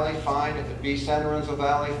Scotts Valley, fine. If it be San Lorenzo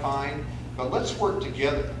Valley, fine. But let's work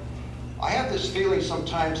together. I have this feeling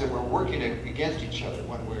sometimes that we're working against each other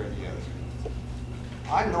one way or the other.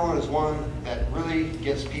 I'm known as one that really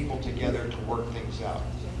gets people together to work things out.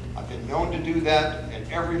 I've been known to do that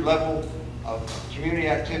at every level of community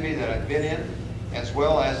activity that I've been in, as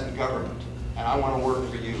well as in government. And I want to work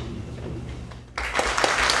for you.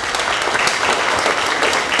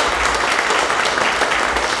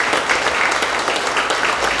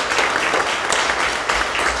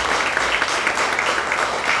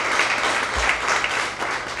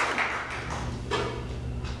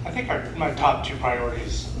 My top 2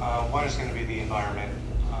 priorities, one is going to be the environment,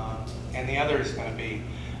 and the other is going to be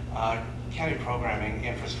county programming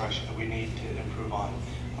infrastructure that we need to improve on.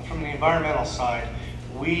 From the environmental side,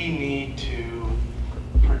 we need to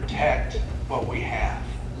protect what we have.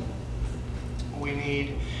 We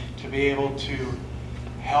need to be able to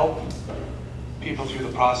help people through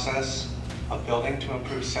the process of building to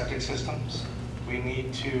improve septic systems. We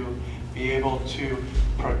need to be able to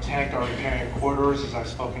protect our riparian corridors, as I've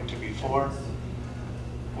spoken to before.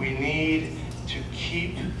 We need to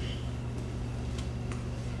keep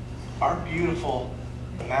our beautiful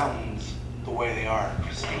mountains the way they are,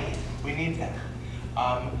 pristine. We need that.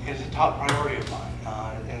 It's a top priority of mine,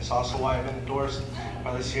 and it's also why I've been endorsed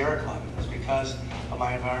by the Sierra Club. It's because of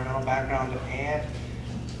my environmental background and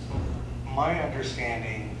my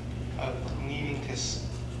understanding of needing to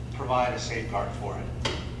provide a safeguard for it.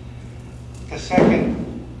 The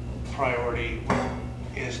second priority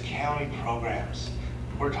is county programs.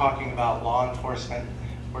 We're talking about law enforcement.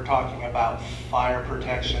 We're talking about fire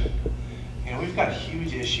protection. You know, we've got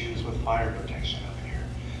huge issues with fire protection over here.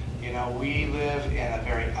 You know, we live in a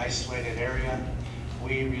very isolated area.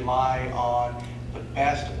 We rely on the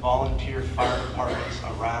best volunteer fire departments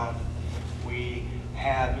around. We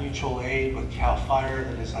have mutual aid with CAL FIRE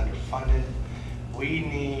that is underfunded. We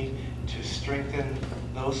need to strengthen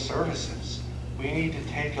those services. We need to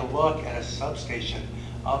take a look at a substation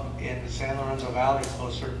up in the San Lorenzo Valley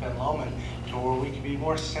closer to Ben Lomond to where we can be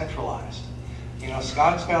more centralized. You know,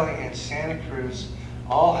 Scotts Valley and Santa Cruz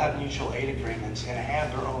all have mutual aid agreements and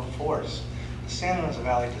have their own force. The San Lorenzo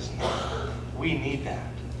Valley does not. We need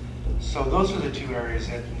that. So those are the 2 areas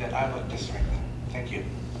that I look to strengthen. Thank you.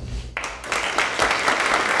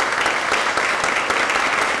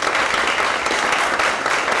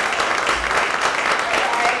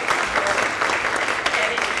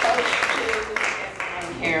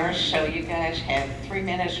 So you guys have 3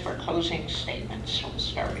 minutes for closing statements. We'll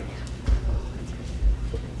start with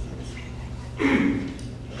you.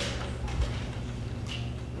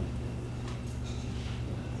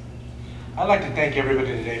 I'd like to thank everybody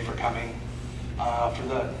today for coming, for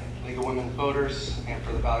the League of Women Voters and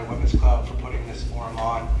for the Valley Women's Club for putting this forum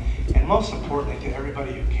on, and most importantly to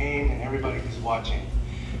everybody who came and everybody who's watching.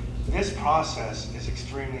 This process is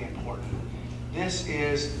extremely important. This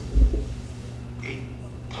is a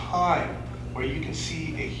time where you can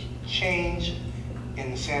see a change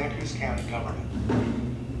in the Santa Cruz County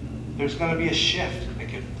government. There's going to be a shift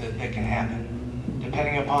that can happen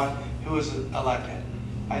depending upon who is elected.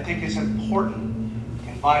 I think it's important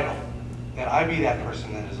and vital that I be that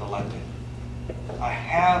person that is elected. I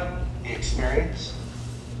have the experience.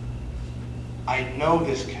 I know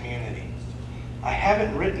this community. I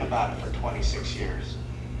haven't written about it for 26 years.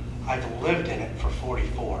 I've lived in it for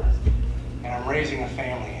 44, and I'm raising a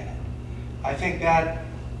family in it. I think that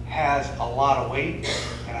has a lot of weight,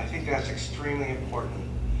 and I think that's extremely important.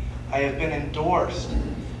 I have been endorsed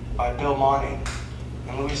by Bill Monty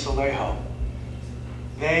and Luis Alejo.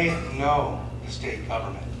 They know the state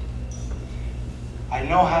government. I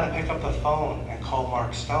know how to pick up the phone and call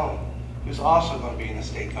Mark Stone, who's also going to be in the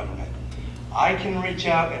state government. I can reach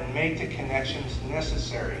out and make the connections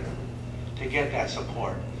necessary to get that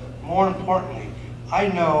support. More importantly, I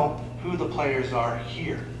know who the players are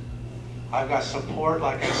here. I've got support,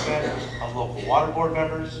 like I said, of local water board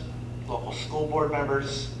members, local school board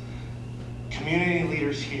members, community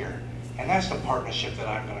leaders here. And that's the partnership that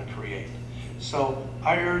I'm going to create. So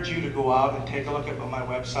I urge you to go out and take a look at my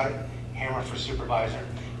website, Hammer for Supervisor.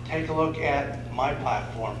 Take a look at my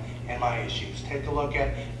platform and my issues. Take a look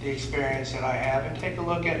at the experience that I have, and take a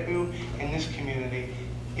look at who in this community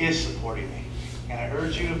is supporting me. And I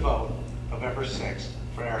urge you to vote November 6th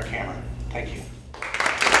for Eric Hammer. Thank you.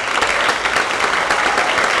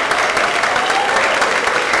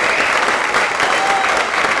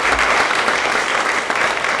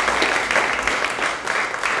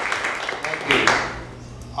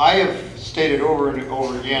 I have stated over and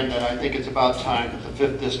over again that I think it's about time that the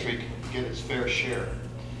 5th District get its fair share.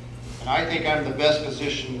 And I think I'm the best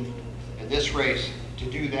positioned in this race to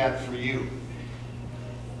do that for you.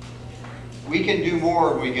 We can do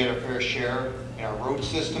more when we get a fair share in our road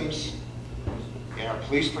systems, in our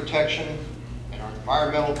police protection, in our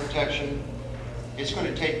environmental protection. It's going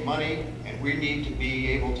to take money, and we need to be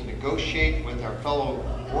able to negotiate with our fellow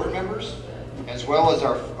board members, as well as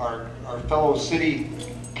our fellow city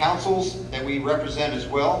councils that we represent as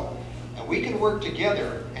well. And we can work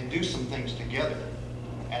together and do some things together.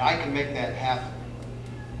 And I can make that happen.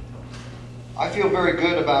 I feel very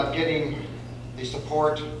good about getting the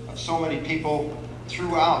support of so many people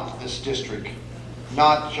throughout this district,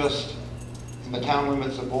 not just in the town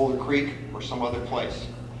limits of Boulder Creek or some other place.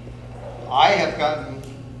 I have gotten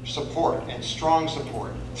support, and strong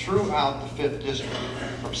support, throughout the 5th District,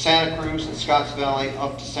 from Santa Cruz and Scotts Valley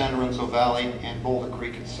up to San Lorenzo Valley and Boulder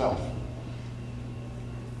Creek itself.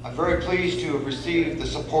 I'm very pleased to have received the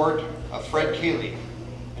support of Fred Keeley,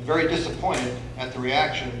 and very disappointed at the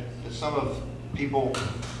reaction that some of people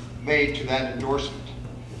made to that endorsement.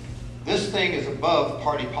 This thing is above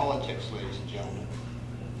party politics, ladies and gentlemen.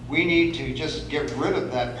 We need to just get rid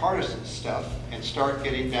of that partisan stuff and start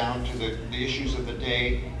getting down to the issues of the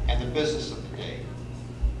day and the business of the day.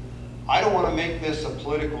 I don't want to make this a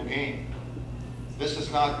political game. This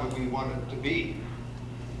is not what we want it to be.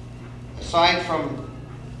 Aside from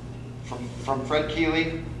Fred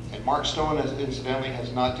Keeley, and Mark Stone, incidentally,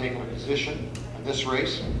 has not taken a position in this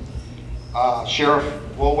race. Sheriff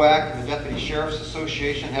Wolwack and the Deputy Sheriff's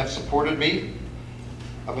Association have supported me.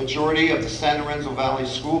 A majority of the San Lorenzo Valley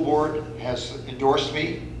School Board has endorsed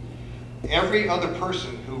me. Every other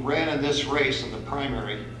person who ran in this race in the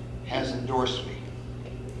primary has endorsed me.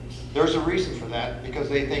 There's a reason for that, because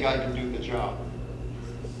they think I can do the job.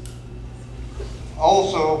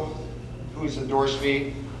 Also, who's endorsed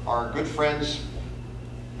me are good friends,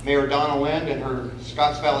 Mayor Donna Lind and her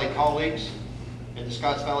Scotts Valley colleagues in the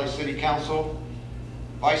Scotts Valley City Council,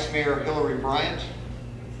 Vice Mayor Hillary Bryant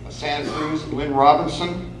of Santa Cruz, and Lynn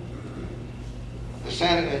Robinson,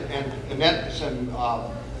 some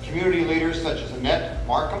community leaders such as Annette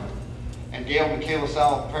Markham and Gail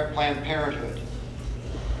McKayla Planned Parenthood.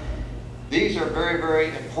 These are very, very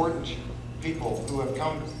important people who have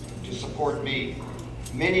come to support me,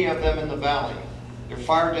 many of them in the Valley. They're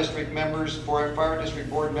fire district members, fire district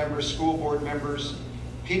board members, school board members,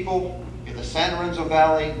 people in the San Lorenzo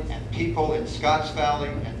Valley, and people in Scotts Valley,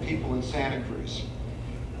 and people in Santa Cruz.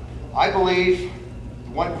 I believe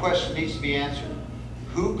one question needs to be answered: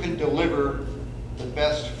 who can deliver the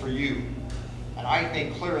best for you? And I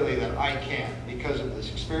think clearly that I can, because of this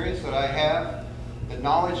experience that I have, the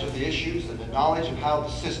knowledge of the issues and the knowledge of how the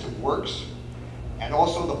system works, and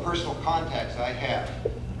also the personal contacts I have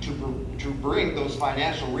to bring those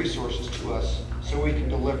financial resources to us so we can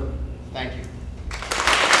deliver. Thank you.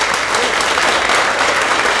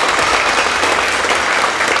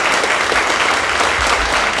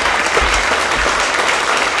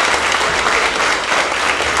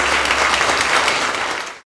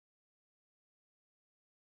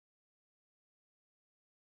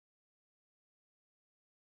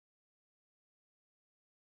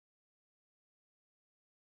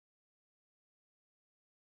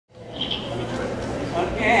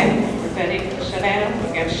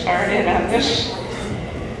 get started on this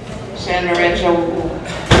San Lorenzo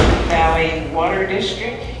Valley Water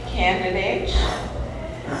District candidates.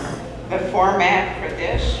 The format for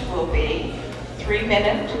this will be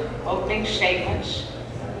 3-minute opening statements,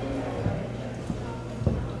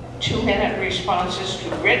 2-minute responses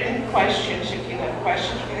to written questions. If you have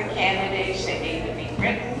questions for the candidates, they need to be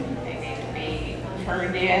written, they need to be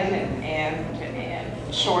turned in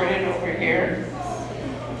and sorted over here.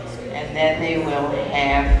 And then they will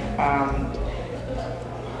have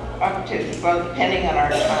up to, well, depending on our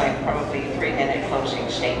time, probably 3-minute closing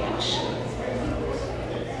statements.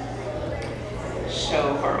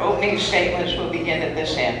 So for opening statements, we'll begin at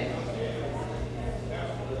this end.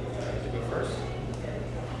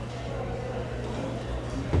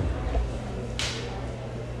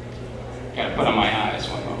 Gotta put on my eyes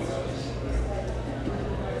one moment.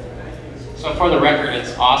 So for the record,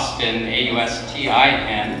 it's Austin,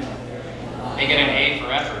 A-U-S-T-I-N. They get an A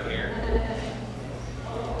for effort here.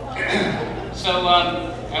 So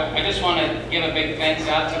I just want to give a big thanks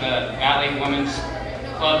out to the Valley Women's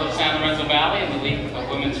Club of San Lorenzo Valley and the League of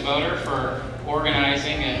Women's Voter for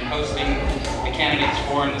organizing and hosting the Candidates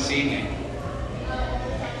Forum this evening.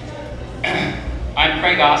 I'm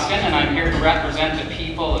Craig Austin, and I'm here to represent the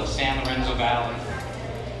people of San Lorenzo Valley.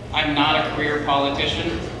 I'm not a career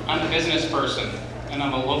politician. I'm a business person, and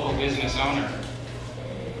I'm a local business owner.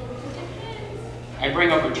 I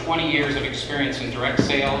bring over 20 years of experience in direct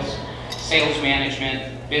sales, sales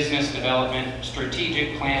management, business development,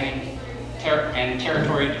 strategic planning, and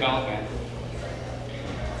territory development.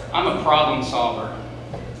 I'm a problem solver.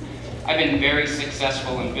 I've been very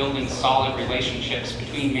successful in building solid relationships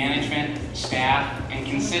between management, staff, and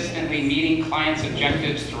consistently meeting clients'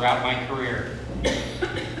 objectives throughout my career.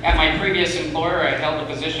 At my previous employer, I held a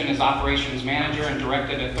position as operations manager and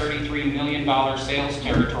directed a $33 million sales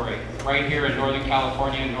territory right here in Northern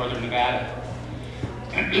California and Northern Nevada.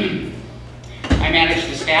 I managed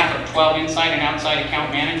a staff of 12 inside and outside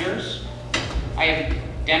account managers. I have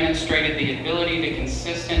demonstrated the ability to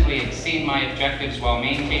consistently exceed my objectives while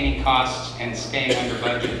maintaining costs and staying under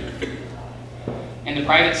budget. In the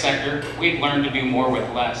private sector, we've learned to do more with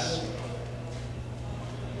less.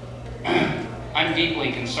 I'm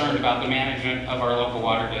deeply concerned about the management of our local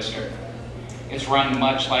water district. It's run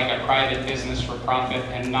much like a private business for profit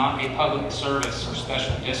and not a public service or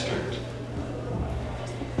special district.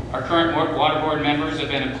 Our current water board members have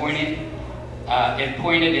been appointed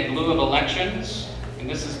in lieu of elections, and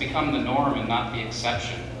this has become the norm and not the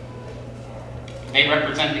exception. They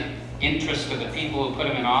represent the interests of the people who put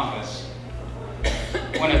them in office.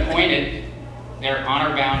 When appointed, they're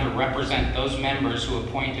honor bound to represent those members who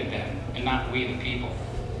appointed them, and not we the people.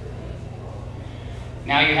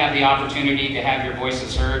 Now you have the opportunity to have your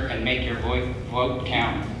voices heard and make your vote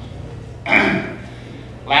count.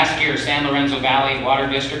 Last year, San Lorenzo Valley Water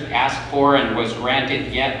District asked for and was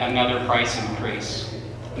granted yet another price increase.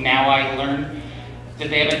 Now I learn that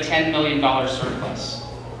they have a $10 million surplus.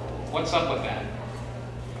 What's up with that?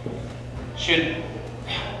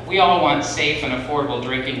 We all want safe and affordable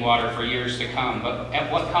drinking water for years to come, but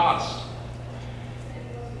at what cost?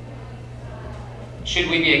 Should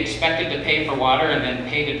we be expected to pay for water and then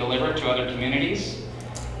pay to deliver it to other communities?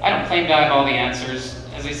 I don't claim to have all the answers.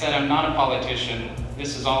 As I said, I'm not a politician.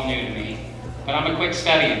 This is all new to me. But I'm a quick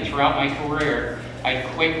study, and throughout my career, I've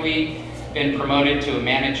quickly been promoted to a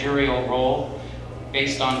managerial role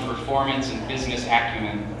based on performance and business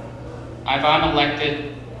acumen. If I'm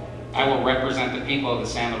elected, I will represent the people of the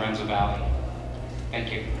San Lorenzo Valley.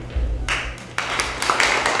 Thank you.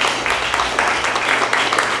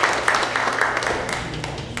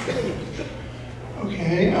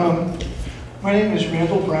 Okay, my name is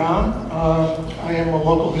Randall Brown. I am a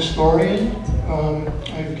local historian.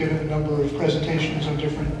 I've given a number of presentations on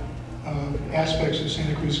different aspects of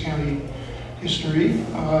Santa Cruz County history.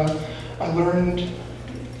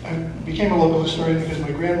 I became a local historian because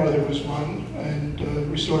my grandmother was one and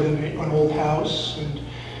restored an old house, and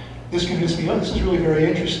this convinced me, oh, this is really very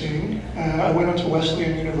interesting. I went on to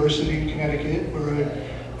Wesleyan University in Connecticut, where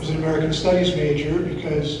I was an American Studies major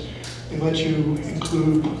because they let you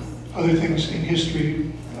include other things in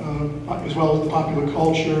history as well as the popular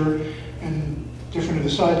culture and different of the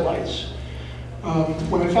sidelights.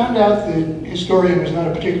 When I found out that historian was not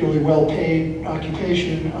a particularly well-paid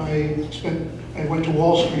occupation, I went to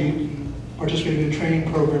Wall Street and participated in a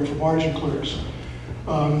training program for margin clerks.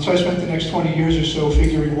 So I spent the next 20 years or so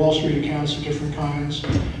figuring Wall Street accounts of different kinds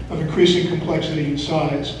of increasing complexity and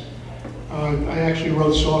size. I actually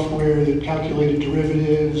wrote software that calculated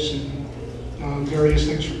derivatives and various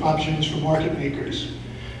things, options for market makers.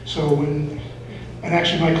 So when And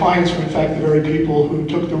actually my clients were in fact the very people who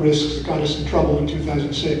took the risks that got us in trouble in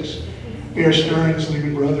 2006. Bear Stearns,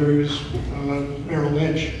 Lehman Brothers, Merrill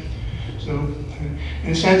Lynch. So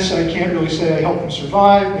in a sense, I can't really say I helped them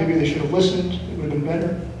survive. Maybe they should have listened. It would have been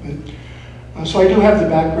better. But, so I do have the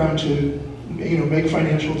background to make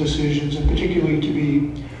financial decisions, and particularly to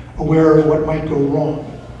be aware of what might go wrong.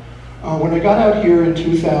 When I got out here in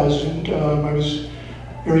 2000, I was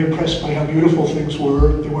very impressed by how beautiful things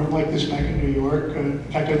were. They weren't like this back in New York. In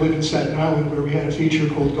fact, I lived in Staten Island where we had a feature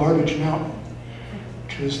called Garbage Mountain,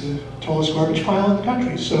 which is the tallest garbage pile in the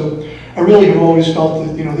country. So I really have always felt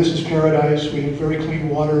that this is paradise. We have very clean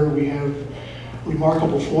water. We have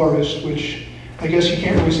remarkable forest, which I guess you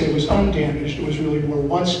can't really say it was undamaged. It was really more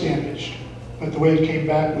once damaged, but the way it came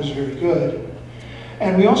back was very good.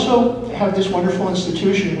 And we also have this wonderful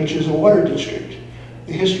institution, which is a water district,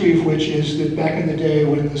 the history of which is that back in the day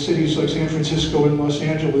when the cities like San Francisco and Los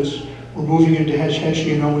Angeles were moving into Hetch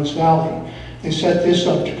Hetchy and Owens Valley, they set this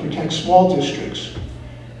up to protect small districts.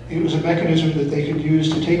 It was a mechanism that they could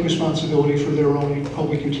use to take responsibility for their own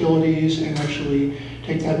public utilities and actually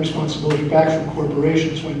take that responsibility back from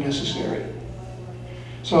corporations when necessary.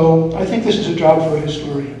 So I think this is a job for a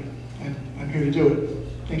historian, and I'm here to do it.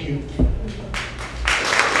 Thank you.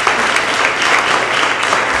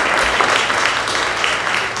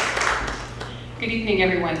 Good evening,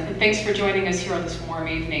 everyone, and thanks for joining us here on this warm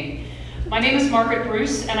evening. My name is Margaret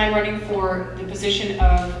Bruce, and I'm running for the position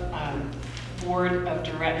of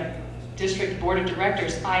District Board of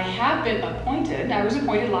Directors. I have been appointed, I was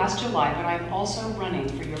appointed last July, but I'm also running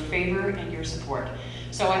for your favor and your support.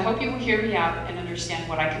 So I hope you will hear me out and understand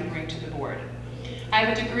what I can bring to the board. I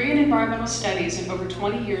have a degree in environmental studies and over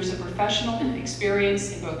 20 years of professional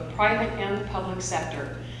experience in both the private and the public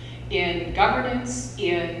sector, in governance,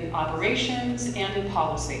 in operations, and in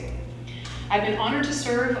policy. I've been honored to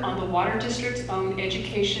serve on the Water District's own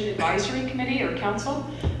Education Advisory Committee or Council,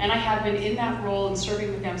 and I have been in that role and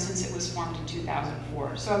serving with them since it was formed in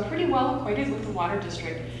 2004. So I'm pretty well acquainted with the Water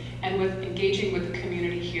District and with engaging with the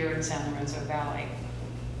community here in San Lorenzo Valley.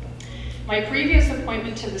 My previous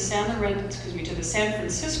appointment to the San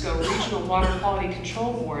Francisco Regional Water Quality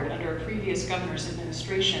Control Board under a previous governor's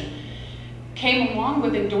administration came along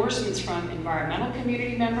with endorsements from environmental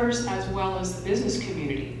community members as well as the business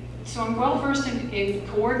community. So I'm well versed in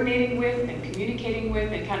coordinating with and communicating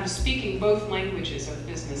with and kind of speaking both languages of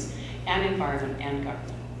business and environment and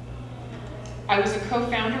government. I was a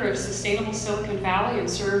co-founder of Sustainable Silicon Valley and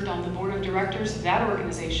served on the board of directors of that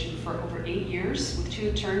organization for over 8 years with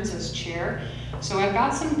 2 terms as chair. So I've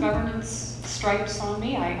got some governance stripes on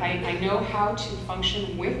me. I know how to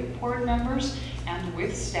function with board members and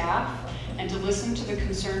with staff and to listen to the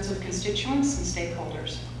concerns of constituents and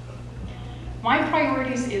stakeholders. My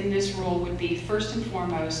priorities in this role would be first and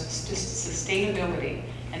foremost sustainability,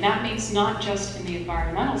 and that means not just in the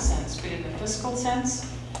environmental sense, but in the fiscal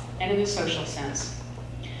sense and in the social sense.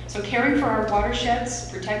 So caring for our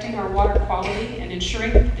watersheds, protecting our water quality, and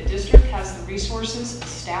ensuring that the district has the resources the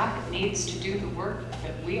staff needs to do the work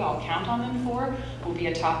that we all count on them for will be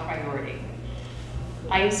a top priority.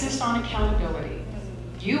 I insist on accountability.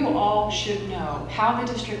 You all should know how the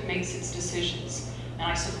district makes its decisions, and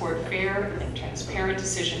I support fair and transparent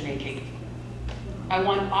decision making. I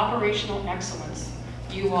want operational excellence.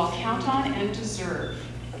 You all count on and deserve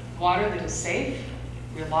water that is safe,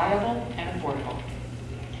 reliable, and affordable.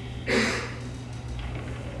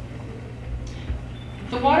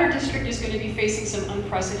 The water district is going to be facing some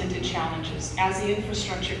unprecedented challenges as the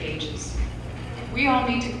infrastructure ages. We all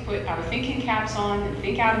need to put our thinking caps on and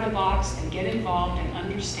think out of the box and get involved and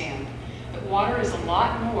understand that water is a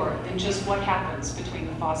lot more than just what happens between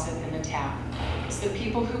the faucet and the tap. It's the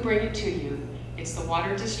people who bring it to you. It's the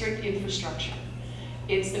water district infrastructure.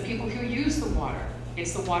 It's the people who use the water.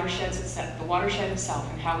 It's the watershed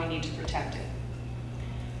itself and how we need to protect it.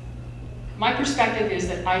 My perspective is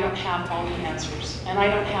that I don't have all the answers, and I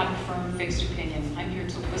don't have a firm, fixed opinion. I'm here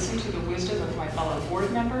to listen to the wisdom of my fellow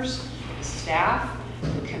board members, the staff,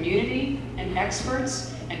 the community, and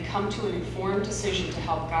experts, and come to an informed decision to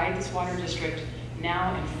help guide this water district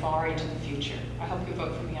now and far into the future. I hope you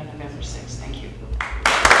vote for me on November 6th. Thank you.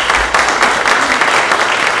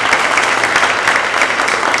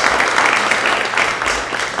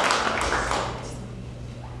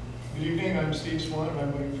 Good evening, I'm Steve Swan, and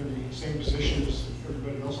I'm running for the same position as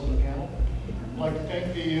everybody else on the panel. I'd like to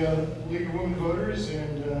thank the League of Women Voters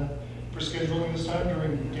and for scheduling this time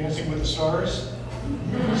during Dancing with the Stars.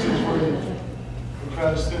 This is for the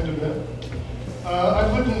proudest end of it.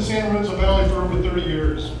 I've lived in the San Lorenzo Valley for over 30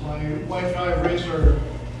 years. My wife and I have raised our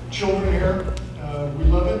children here. We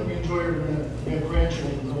love it, we enjoy every minute. We have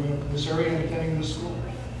grandchildren growing up in this area and attending this school.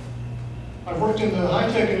 I've worked in the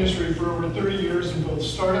high-tech industry for over 30 years in both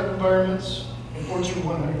startup environments and Fortune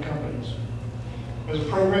 100 companies. As a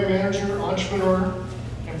program manager, entrepreneur,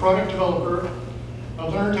 and product developer,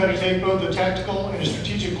 I've learned how to take both a tactical and a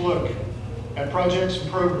strategic look at projects and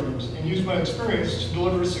programs and use my experience to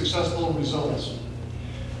deliver successful results.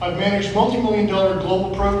 I've managed multi-million-dollar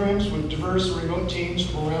global programs with diverse remote teams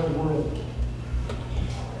from around the world.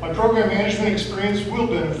 My program management experience will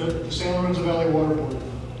benefit the San Lorenzo Valley Water Board.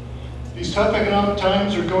 These tough economic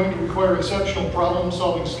times are going to require exceptional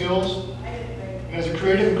problem-solving skills. And as a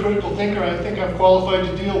creative and critical thinker, I think I'm qualified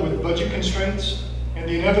to deal with budget constraints and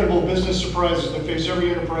the inevitable business surprises that face every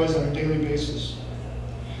enterprise on a daily basis.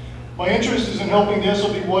 My interest is in helping the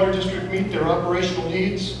SLV Water District meet their operational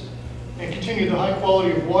needs and continue the high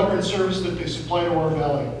quality of water and service that they supply to our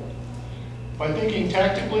valley. By thinking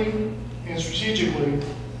tactically and strategically,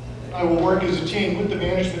 I will work as a team with the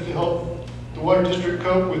management to help the Water District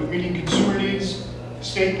cope with meeting consumer needs,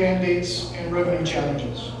 state mandates, and revenue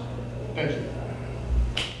challenges. Thank you.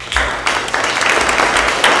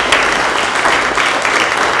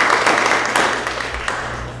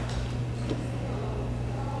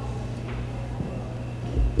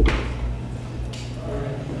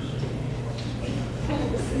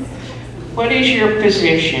 What is your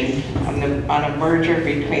position on a merger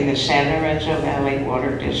between the San Lorenzo Valley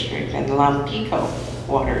Water District and the Lompico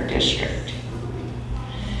Water District?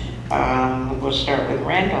 We'll start with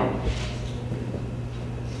Randall.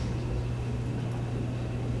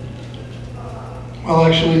 Well,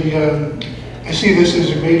 actually, I see this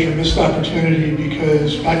as a major missed opportunity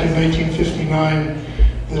because back in 1959,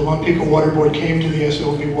 the Lompico Water Board came to the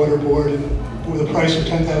SLV Water Board and with a price of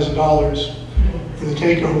 $10,000 for the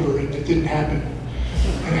takeover, and it didn't happen,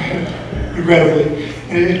 regrettably.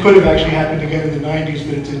 And it could have actually happened again in the 90s,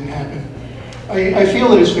 but it didn't happen. I feel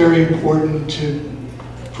that it's very important to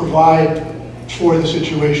provide for the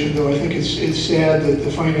situation, though. I think it's sad that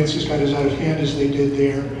the finances got as out of hand as they did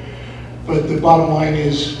there. But the bottom line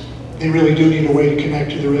is they really do need a way to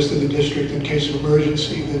connect to the rest of the district in case of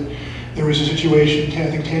emergency. That there was a situation,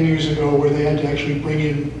 I think 10 years ago, where they had to actually bring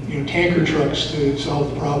in tanker trucks to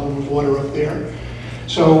solve the problem of water up there.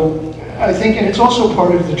 So I think, and it's also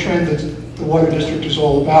part of the trend that the water district is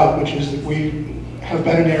all about, which is that we have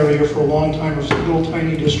been an area for a long time of little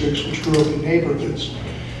tiny districts which grew up in neighborhoods.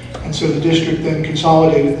 And so the district then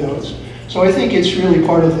consolidated those. So I think it's really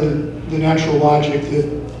part of the natural logic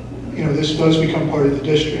that this does become part of the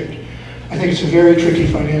district. I think it's a very tricky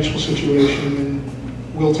financial situation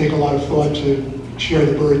and will take a lot of thought to share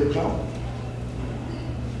the burden though.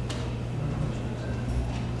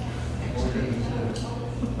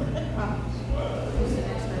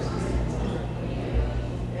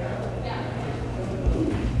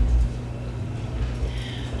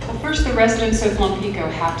 First, the residents of Lompico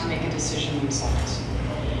have to make a decision themselves.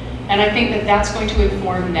 And I think that that's going to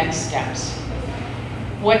inform next steps.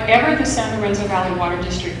 Whatever the San Lorenzo Valley Water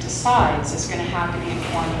District decides is going to have to be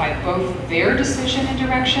informed by both their decision and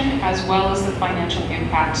direction as well as the financial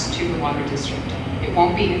impacts to the water district. It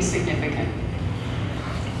won't be insignificant.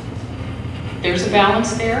 There's a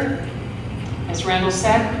balance there. As Randall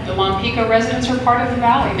said, the Lompico residents are part of the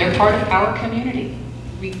valley. They're part of our community.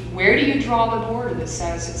 Where do you draw the border that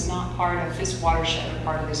says it's not part of this watershed or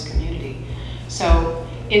part of this community? So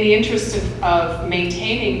in the interest of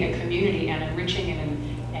maintaining a community and enriching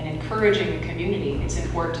and encouraging a community, it's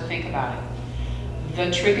important to think about it.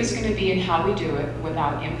 The trick is going to be in how we do it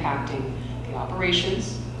without impacting the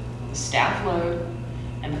operations, the staff load,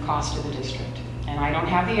 and the cost of the district. And I don't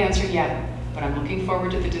have the answer yet, but I'm looking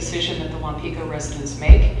forward to the decision that the Lompico residents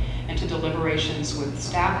make and to deliberations with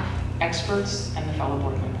staff, experts, and the fellow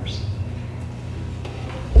board members.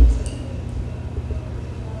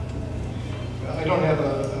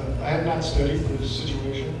 I have not studied the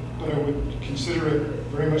situation, but I would consider it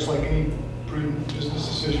very much like any prudent business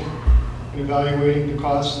decision in evaluating the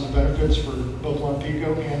costs and the benefits for both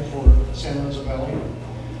Lompico and for San Lorenzo Valley.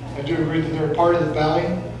 I do agree that they're a part of the valley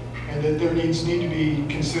and that their needs need to be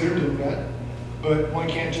considered and met, but one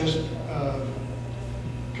can't just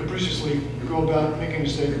capriciously go about making a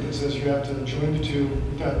statement that says you have to join the two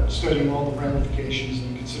without studying all the ramifications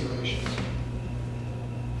and considerations.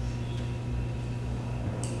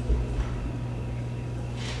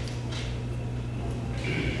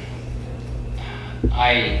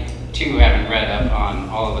 I, too, haven't read up on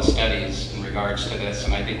all of the studies in regards to this,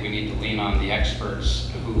 and I think we need to lean on the experts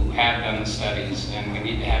who have done the studies, and we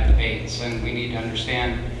need to have debates, and we need to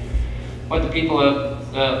understand what the people of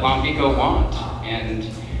Lompico want. And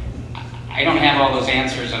I don't have all those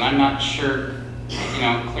answers, and I'm not sure you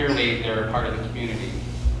know, clearly they're a part of the community.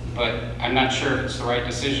 But I'm not sure if it's the right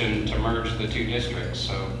decision to merge the two districts,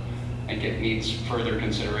 so I think it needs further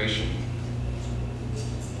consideration.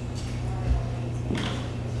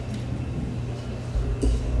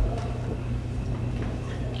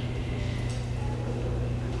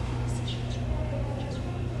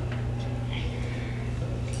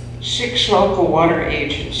 Six local water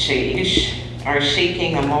agencies are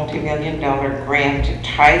seeking a multi-million-dollar grant to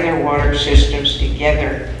tie their water systems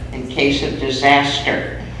together in case of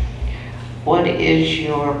disaster. What is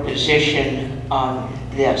your position on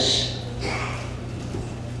this?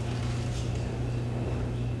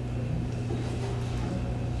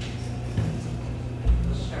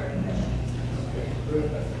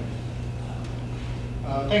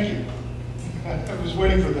 Thank you. I was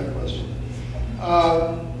waiting for that question.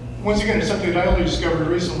 Once again, it's something that I only discovered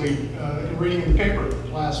recently in reading in the paper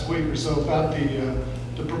last week or so about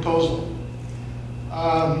the proposal.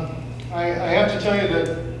 I have to tell you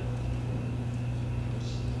that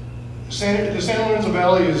the San Lorenzo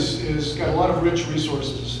Valley is got a lot of rich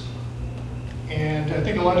resources, and I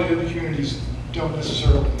think a lot of the other communities don't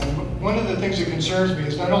necessarily. And one of the things that concerns me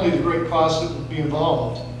is not only the great cost that would be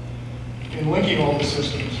involved in linking all the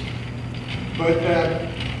systems, but that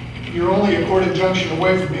you're only a quarter junction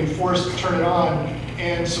away from being forced to turn it on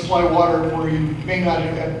and supply water where you may not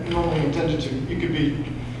have normally intended to. It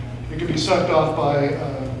could be sucked off by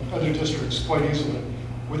other districts quite easily,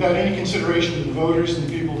 without any consideration to the voters and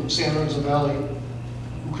the people of San Lorenzo Valley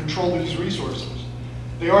who control these resources.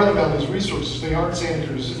 They are the valley's resources. They aren't Santa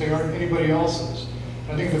Cruz's. They aren't anybody else's.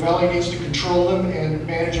 I think the valley needs to control them and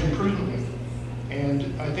manage them prudently.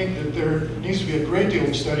 And I think that there needs to be a great deal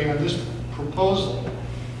of study on this proposal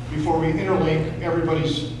before we interlink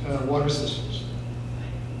everybody's water systems.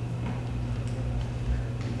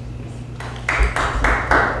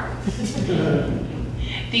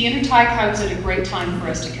 The intertie comes at a great time for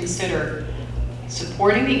us to consider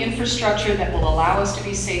supporting the infrastructure that will allow us to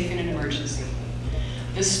be safe in an emergency.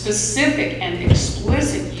 The specific and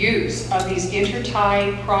explicit use of these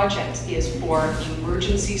intertie projects is for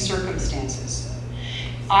emergency circumstances.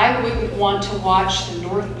 I wouldn't want to watch the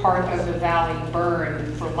north part of the valley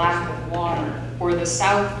burn for lack of water, or the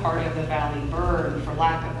south part of the valley burn for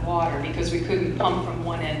lack of water because we couldn't pump from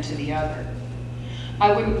one end to the other.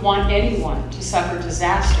 I wouldn't want anyone to suffer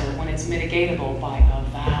disaster when it's mitigatable by a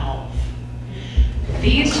valve.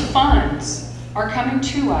 These funds are coming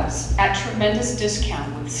to us at tremendous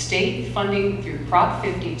discount with state funding through Prop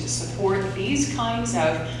 50 to support these kinds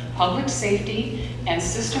of public safety and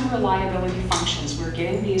system reliability functions. We're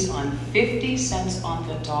getting these on 50 cents on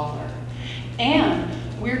the dollar. And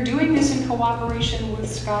we're doing this in cooperation with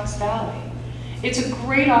Scotts Valley. It's a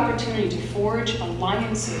great opportunity to forge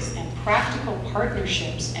alliances and practical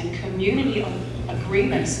partnerships and community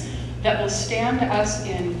agreements that will stand us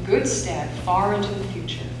in good stead far into the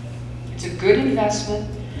future. It's a good investment.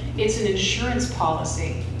 It's an insurance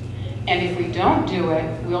policy. And if we don't do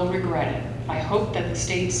it, we'll regret it. I hope that the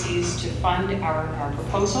state sees to fund our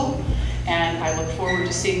proposal, and I look forward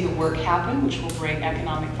to seeing the work happen, which will bring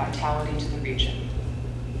economic vitality to the region.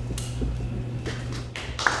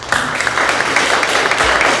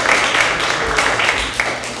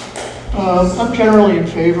 I'm generally in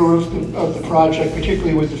favor of the project,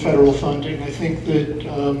 particularly with the federal funding. I think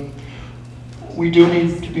that we do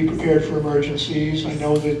need to be prepared for emergencies. I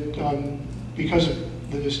know that because of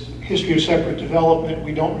the history of separate development,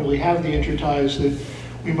 we don't really have the interties that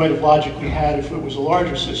we might have logically had if it was a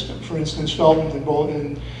larger system. For instance, Felton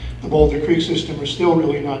and the Boulder Creek system are still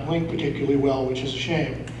really not linked particularly well, which is a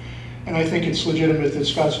shame. And I think it's legitimate that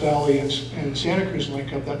Scotts Valley and Santa Cruz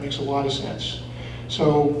link up. That makes a lot of sense.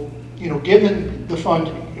 So, you know, given the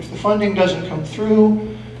funding, if the funding doesn't come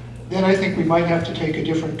through, then I think we might have to take a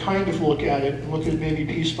different kind of look at it and look at it maybe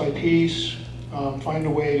piece by piece, find a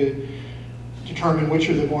way to determine which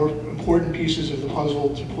are the more important pieces of the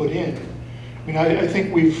puzzle to put in. I mean, I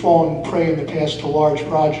think we've fallen prey in the past to large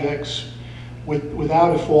projects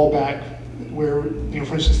without a fallback where, you know,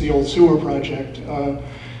 for instance, the old sewer project.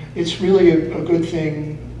 It's really a good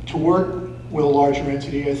thing to work with a larger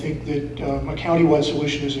entity. I think that a county-wide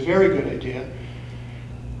solution is a very good idea.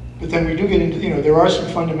 But then we do get into, you know, there are some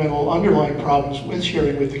fundamental underlying problems with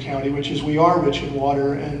sharing with the county, which is we are rich in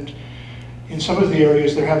water, and in some of the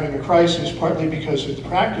areas they're having a crisis partly because of the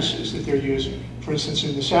practices that they're using. For instance,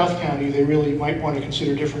 in the South County, they really might want to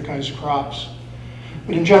consider different kinds of crops.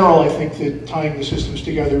 But in general, I think that tying the systems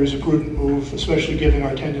together is a prudent move, especially given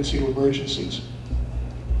our tendency to emergencies.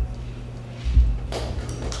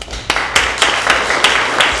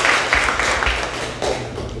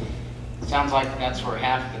 sounds like that's where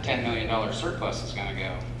half the $10 million surplus is going to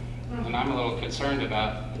go. And I'm a little concerned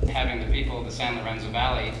about having the people of the San Lorenzo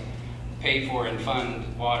Valley pay for and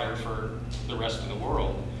fund water for the rest of the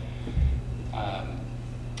world. I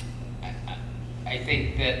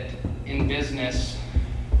think that in business,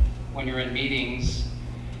 when you're in meetings,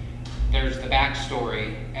 there's the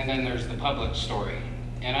backstory and then there's the public story.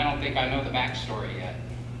 And I don't think I know the backstory yet.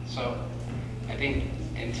 So I think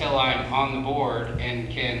until I'm on the board and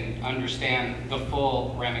can understand the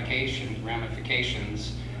full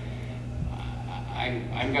ramifications,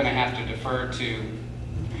 I'm going to have to defer to,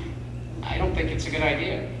 I don't think it's a good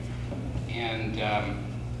idea. And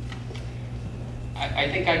I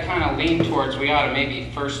think I kind of lean towards we ought to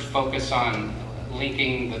maybe first focus on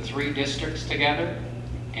linking the 3 districts together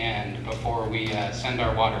and before we send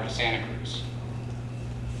our water to Santa Cruz.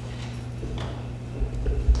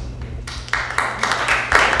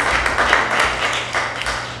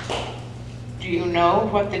 Do you know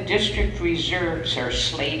what the district reserves are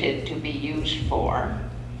slated to be used for?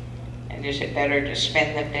 And is it better to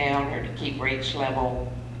spend them down or to keep rates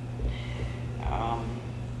level?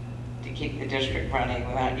 To keep the district running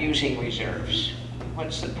without using reserves?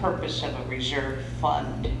 What's the purpose of a reserve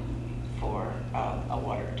fund for a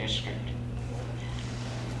water district?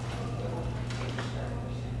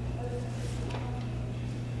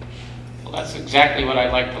 Well, that's exactly what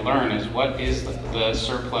I'd like to learn, is what is the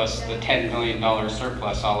surplus, the $10 million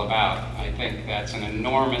surplus all about? I think that's an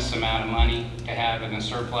enormous amount of money to have in a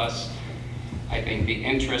surplus. I think the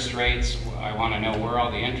interest rates, I want to know where all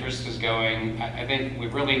the interest is going. I think we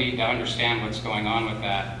really need to understand what's going on with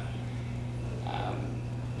that.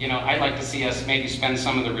 You know, I'd like to see us maybe spend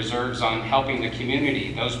some of the reserves on helping the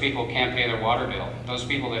community. Those people can't pay their water bill. Those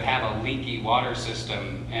people that have a leaky water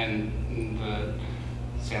system, and the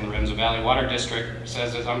San Lorenzo Valley Water District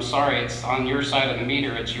says, I'm sorry, it's on your side of the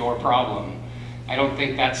meter, it's your problem. I don't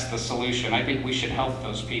think that's the solution. I think we should help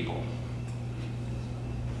those people.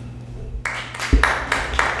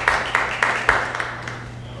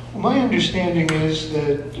 My understanding is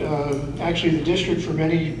that actually the district for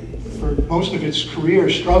most of its career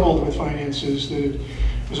struggled with finances, that it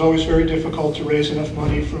was always very difficult to raise enough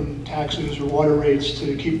money from taxes or water rates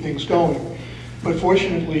to keep things going. But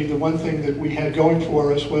fortunately, the one thing that we had going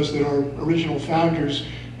for us was that our original founders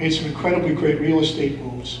made some incredibly great real estate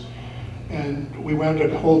moves. And we wound up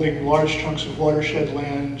holding large chunks of watershed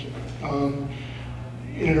land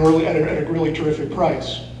at a really terrific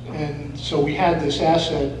price. And so we had this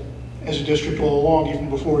asset as a district all along, even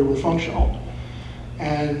before we were functional.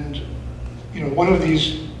 And you know, one of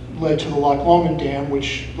these led to the Loch Lomond Dam,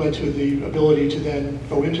 which led to the ability to then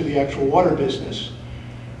go into the actual water business.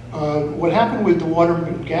 What happened with the water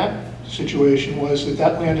gap situation was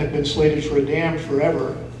that land had been slated for a dam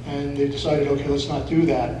forever, and they decided, okay, let's not do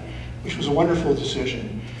that, which was a wonderful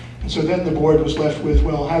decision. And so then the board was left with,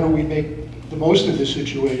 well, how do we make the most of this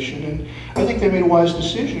situation? And I think they made a wise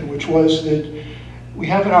decision, which was that we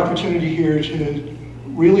have an opportunity here to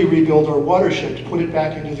really rebuild our watershed, to put it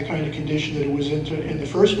back into the kind of condition that it was in the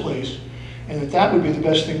first place, and that would be the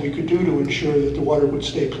best thing we could do to ensure that the water would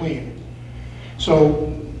stay clean.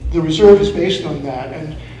 So the reserve is based on that,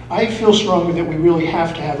 and I feel strongly that we really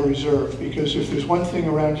have to have a reserve, because if there's one thing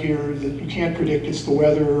around here that you can't predict, it's the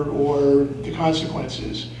weather or the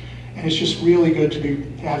consequences. And it's just really good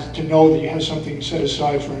to know that you have something set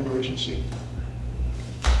aside for an emergency.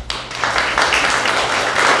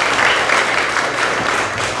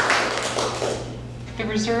 The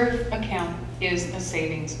reserve account is a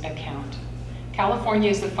savings account. California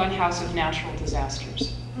is the funhouse of natural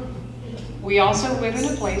disasters. We also live in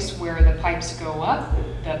a place where the pipes go up,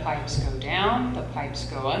 the pipes go down, the pipes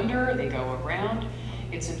go under, they go around.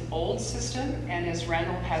 It's an old system, and as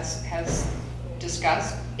Randall has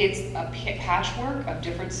discussed, it's a patchwork of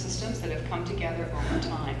different systems that have come together over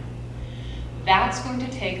time. That's going to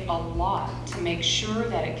take a lot to make sure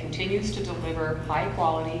that it continues to deliver high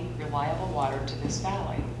quality, reliable water to this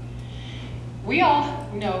valley. We all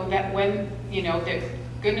know that when, that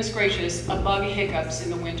goodness gracious, a bug hiccups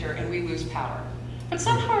in the winter and we lose power. But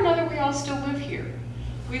somehow or another, we all still live here.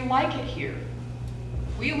 We like it here.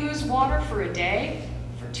 We lose water for a day,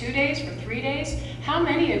 for 2 days, for 3 days. How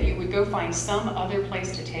many of you would go find some other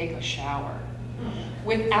place to take a shower?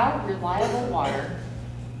 Without reliable water,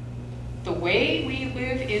 the way we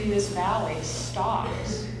live in this valley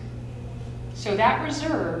stops. So that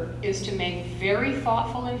reserve is to make very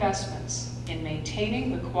thoughtful investments in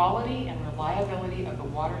maintaining the quality and reliability of the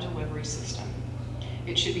water delivery system.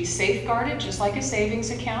 It should be safeguarded just like a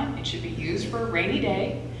savings account. It should be used for a rainy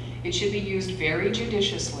day. It should be used very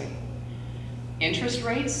judiciously. Interest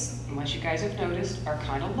rates unless you guys have noticed, are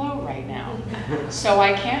kind of low right now. So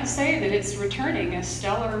I can't say that it's returning a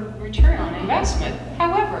stellar return on investment.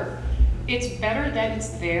 However, it's better that it's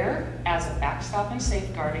there as a backstop and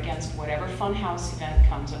safeguard against whatever funhouse event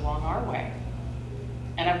comes along our way.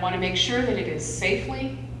 And I want to make sure that it is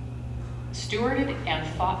safely stewarded and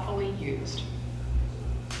thoughtfully used.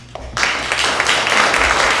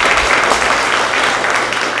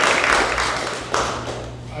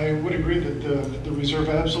 I would agree that the reserve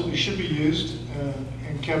absolutely should be used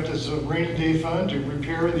and kept as a rainy day fund to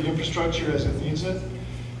repair the infrastructure as it needs it.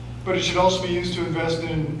 But it should also be used to invest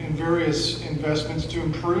in various investments to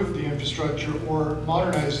improve the infrastructure or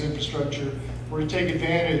modernize the infrastructure or to take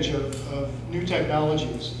advantage of new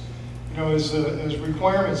technologies. You know, as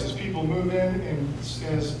requirements, as people move in and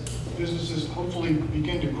as businesses hopefully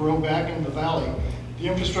begin to grow back in the valley, the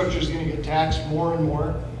infrastructure is going to get taxed more and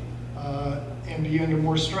more and be under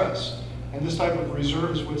more stress. And this type of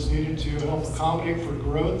reserve is what's needed to help accommodate for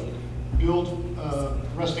growth, build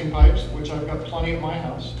resting pipes, which I've got plenty at my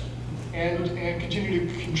house, and continue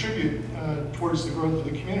to contribute towards the growth of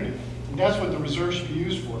the community. And that's what the reserve should be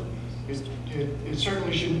used for. It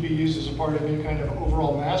certainly shouldn't be used as a part of any kind of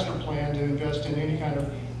overall master plan to invest in any kind of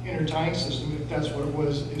intertying system, if that's what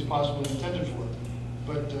is possibly intended for.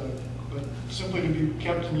 But simply to be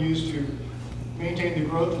kept and used to maintain the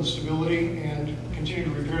growth and stability and continue to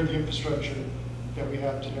repair the infrastructure that we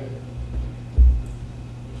have today.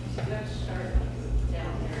 So let's start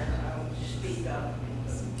down there. I'll speak up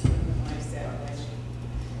myself.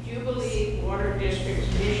 Do you believe Water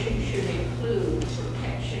District's mission should include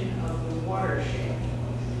protection of the watershed?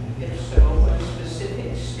 If so, what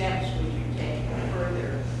specific steps would you take to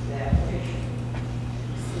further that mission?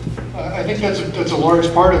 I think that's a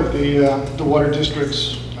large part of the Water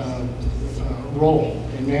District's role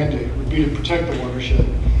and mandate would be to protect the watershed.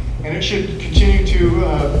 And it should continue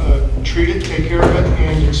to treat it, take care of it,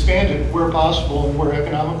 and expand it where possible and where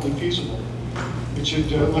economically feasible. It should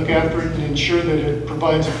look after it and ensure that it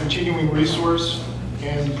provides a continuing resource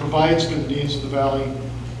and provides for the needs of the valley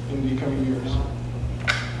in the coming years.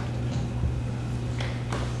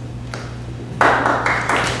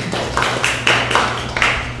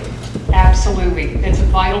 Absolutely. It's a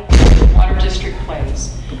vital role the Water District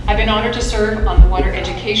plays. I've been honored to serve on the Water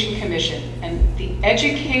Education Commission, and the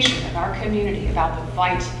education of our community about the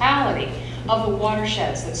vitality of the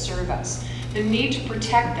watersheds that serve us, the need to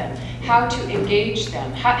protect them, how to engage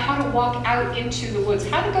them, how to walk out into the woods,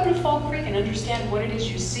 how to go to Fall Creek and understand what it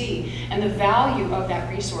is you see, and the value of that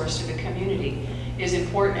resource to the community is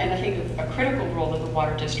important, and I think a critical role that the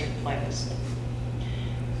Water District plays.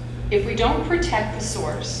 If we don't protect the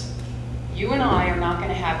source, you and I are not going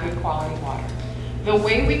to have good quality water. The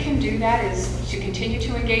way we can do that is to continue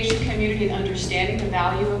to engage the community in understanding the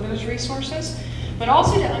value of those resources, but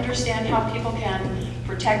also to understand how people can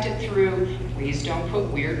protect it through, please don't put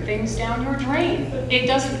weird things down your drain. It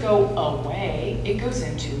doesn't go away, it goes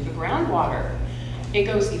into the groundwater. It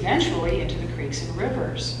goes eventually into the creeks and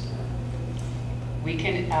rivers. We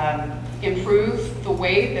can improve the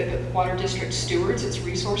way that the Water District stewards its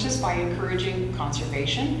resources by encouraging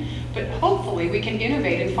conservation, but hopefully we can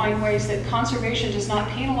innovate and find ways that conservation does not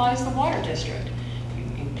penalize the Water District. You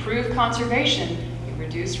improve conservation, you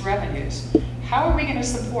reduce revenues. How are we going to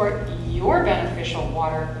support your beneficial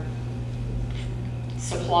water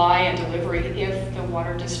supply and delivery if the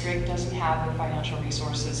Water District doesn't have the financial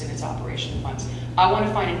resources in its operation funds? I want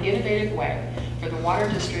to find an innovative way for the Water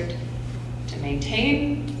District to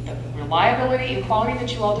maintain the reliability and quality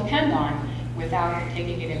that you all depend on without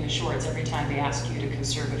taking it in the shorts every time they ask you to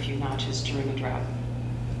conserve a few notches during a drought.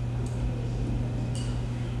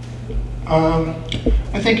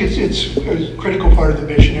 I think it's a critical part of the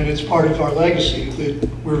mission, and it's part of our legacy that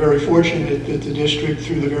we're very fortunate that the district,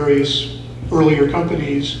 through the various earlier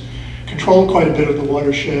companies, controlled quite a bit of the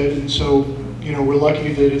watershed, and so we're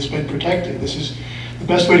lucky that it's been protected. This is the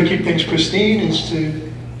best way to keep things pristine, is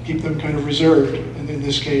to keep them kind of reserved, and in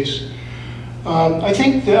this case. I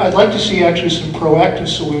think that I'd like to see actually some proactive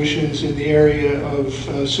solutions in the area of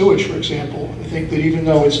sewage, for example. I think that even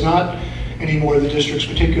though it's not anymore the district's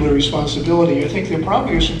particular responsibility, I think there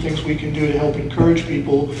probably are some things we can do to help encourage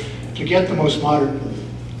people to get the most modern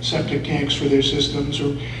septic tanks for their systems,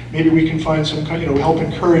 or maybe we can find some kind, help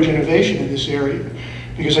encourage innovation in this area,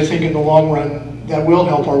 because I think in the long run that will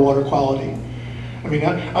help our water quality. I mean,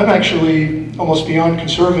 I'm actually almost beyond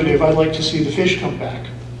conservative. I'd like to see the fish come back.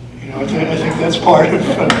 I think that's part of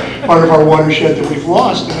our watershed that we've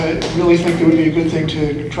lost, and I really think it would be a good thing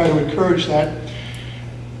to try to encourage that.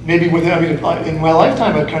 Maybe in my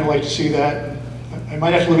lifetime, I'd kind of like to see that. I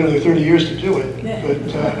might have to live another 30 years to do it,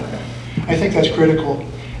 but I think that's critical.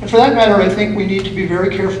 And for that matter, I think we need to be very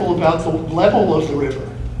careful about the level of the river.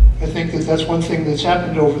 I think that that's one thing that's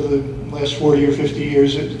happened over the last 40 or 50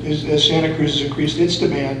 years as Santa Cruz has increased its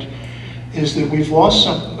demand, is that we've lost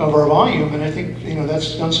some of our volume, and I think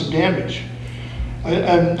that's done some damage.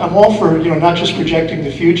 I'm all for not just projecting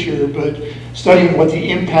the future, but studying what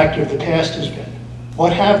the impact of the past has been.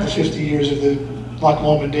 What have the 50 years of the Loch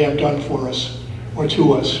Lomond Dam done for us, or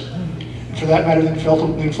to us? And for that matter, the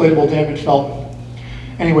inflatable dam in Felton.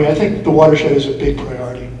 Anyway, I think the watershed is a big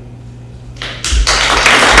priority.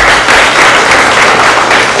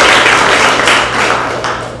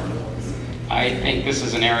 I think this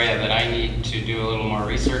is an area that I need to do a little more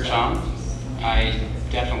research on. I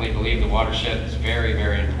definitely believe the watershed is very,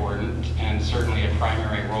 very important, and certainly a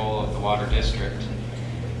primary role of the water district.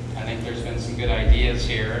 I think there's been some good ideas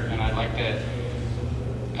here, and I'd like to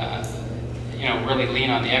really lean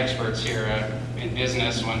on the experts here in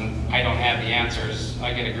business. When I don't have the answers,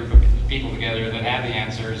 I get a group of people together that have the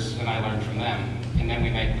answers, and I learn from them, and then we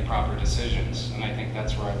make the proper decisions, and I think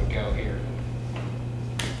that's where I would go here.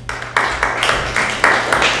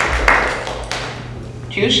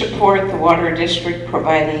 Do you support the water district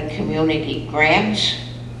providing community grants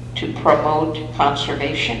to promote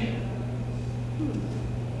conservation?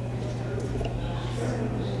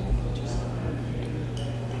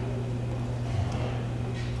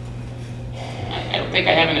 I don't think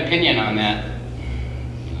I have an opinion on that.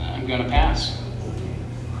 I'm going to pass.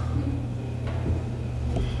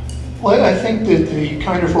 Well, I think that the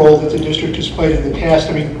kind of role that the district has played in the past,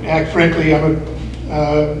 frankly,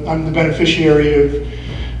 I'm the beneficiary of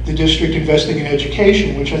the district investing in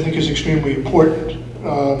education, which I think is extremely important.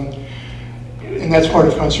 And that's part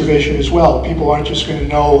of conservation as well. People aren't just going to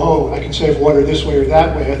know, oh, I can save water this way or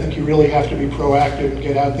that way. I think you really have to be proactive and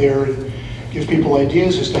get out there and give people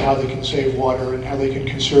ideas as to how they can save water and how they can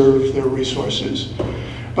conserve their resources.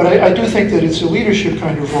 But I do think that it's a leadership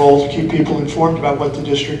kind of role to keep people informed about what the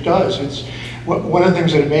district does. One of the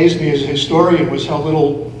things that amazed me as a historian was how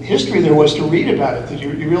little history there was to read about it, that you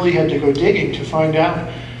really had to go digging to find out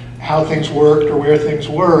how things worked or where things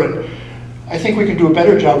were. And I think we can do a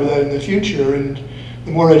better job of that in the future, and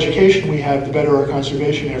the more education we have, the better our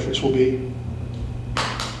conservation efforts will be.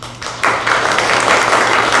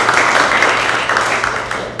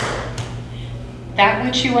 That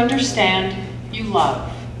which you understand, you love.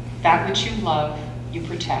 That which you love, you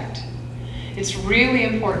protect. It's really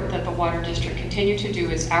important that the Water District continue to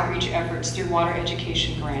do its outreach efforts through water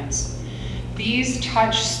education grants. These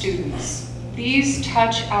touch students. These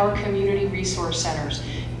touch our community resource centers.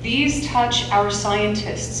 These touch our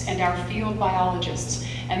scientists and our field biologists,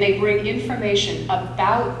 and they bring information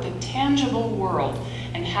about the tangible world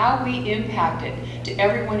and how we impact it to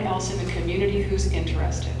everyone else in the community who's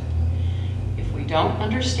interested. If we don't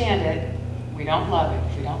understand it, we don't love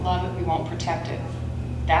it. If we don't love it, we won't protect it.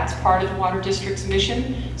 That's part of the Water District's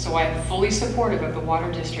mission, so I am fully supportive of the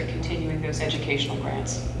Water District continuing those educational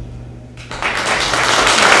grants.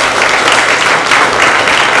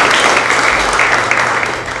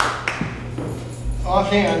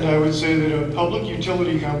 Offhand, I would say that a public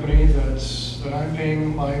utility company that I'm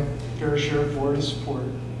paying my fair share for to support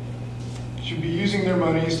should be using their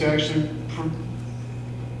monies to actually,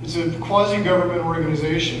 it's a quasi-government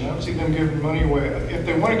organization. I don't see them giving money away. If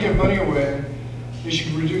they want to give money away, they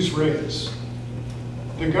should reduce rates.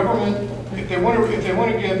 The government, if they want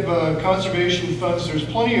to give conservation funds, there's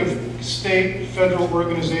plenty of state, federal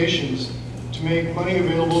organizations to make money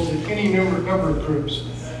available to any number of groups.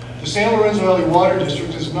 The San Lorenzo Valley Water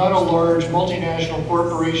District is not a large multinational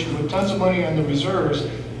corporation with tons of money on the reserves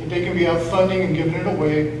that they can be out funding and giving it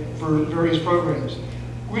away for various programs.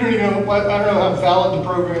 We don't even know, I don't know how valid the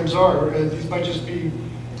programs are. These might just be,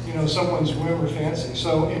 someone's whim or fancy.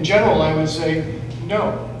 So in general, I would say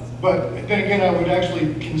no. But then again, I would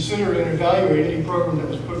actually consider and evaluate any program that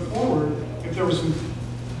was put forward if there was some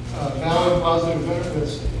valid, positive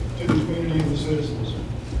benefits to the community and the citizens.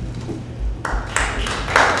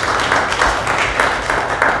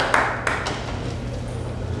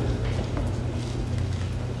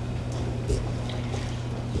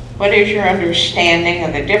 What is your understanding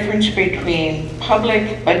of the difference between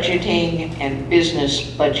public budgeting and business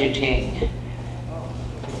budgeting?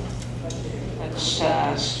 Let's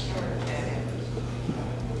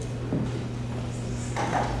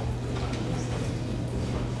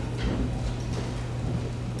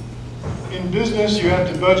In business, you have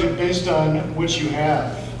to budget based on what you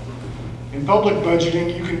have. In public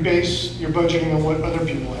budgeting, you can base your budgeting on what other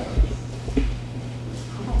people have.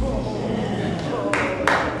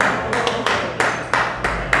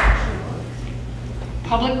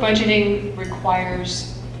 Public budgeting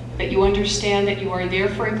requires that you understand that you are there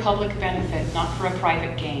for a public benefit, not for a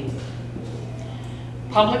private gain.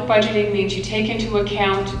 Public budgeting means you take into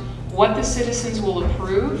account what the citizens will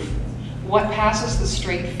approve, what passes the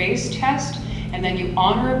straight face test, and then you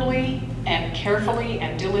honorably and carefully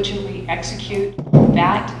and diligently execute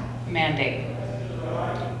that mandate.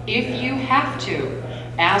 If you have to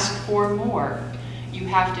ask for more, you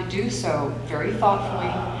have to do so very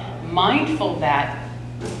thoughtfully, mindful that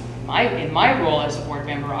in my role as a board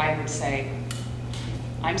member, I would say,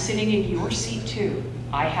 I'm sitting in your seat too.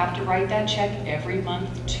 I have to write that check every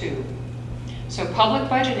month too. So public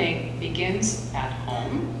budgeting begins at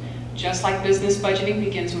home, just like business budgeting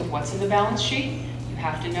begins with what's in the balance sheet. You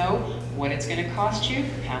have to know what it's going to cost you,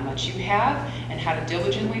 how much you have, and how to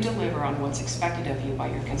diligently deliver on what's expected of you by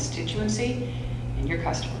your constituency and your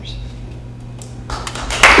customers.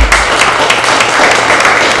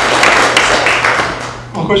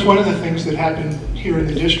 Well, of course, one of the things that happened here in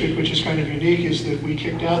the district, which is kind of unique, is that we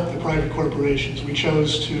kicked out the private corporations. We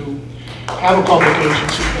chose to have a public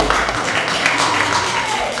agency.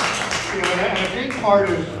 And a big part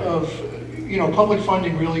of public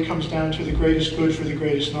funding really comes down to the greatest good for the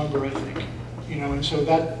greatest number, I think. And so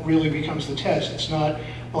that really becomes the test. It's not,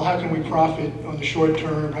 well, how can we profit on the short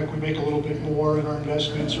term? How can we make a little bit more in our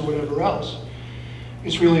investments or whatever else?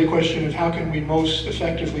 It's really a question of how can we most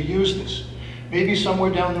effectively use this. Maybe somewhere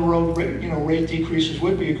down the road, rate decreases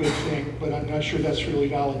would be a good thing, but I'm not sure that's really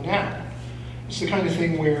valid now. It's the kind of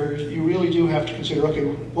thing where you really do have to consider, okay,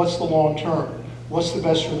 what's the long term? What's the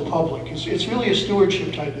best for the public? It's really a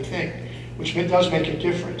stewardship type of thing, which does make it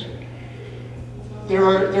different. There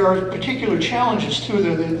are particular challenges too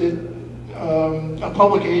that a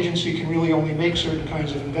public agency can really only make certain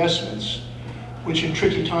kinds of investments, which in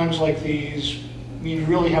tricky times like these mean you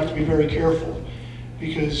really have to be very careful,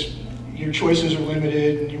 because your choices are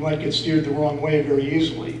limited and you might get steered the wrong way very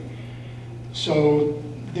easily. So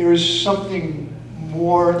there's something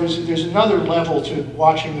more, there's another level to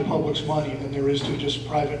watching the public's money than there is to just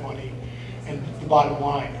private money and the bottom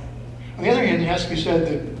line. On the other hand, it has to be said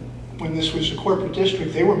that when this was a corporate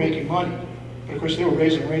district, they were making money, but of course they were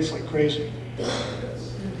raising rates like crazy.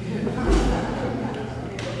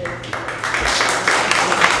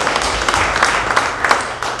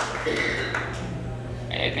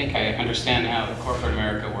 I think I understand how corporate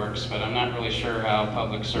America works, but I'm not really sure how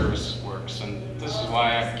public service works, and this is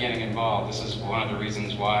why I'm getting involved. This is one of the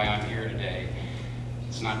reasons why I'm here today.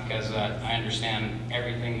 It's not because I understand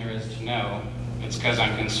everything there is to know. It's because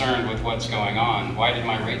I'm concerned with what's going on. Why did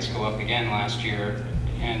my rates go up again last year,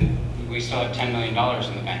 and we still have $10 million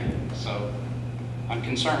in the bank? So I'm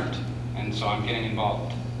concerned, and so I'm getting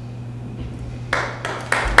involved.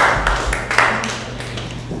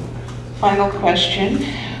 Final question.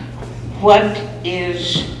 What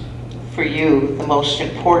is, for you, the most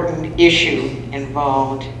important issue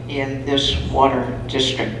involved in this water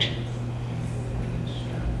district?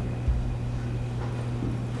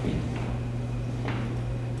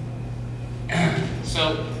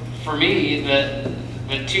 So, for me, the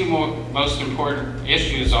two most important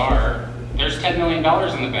issues are, there's $10 million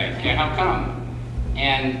in the bank. How come?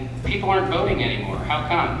 And people aren't voting anymore. How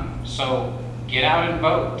come? So, get out and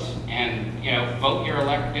vote, and vote your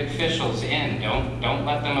elected officials in. Don't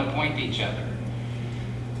let them appoint each other.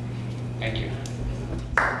 Thank you.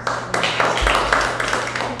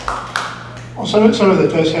 Well, some of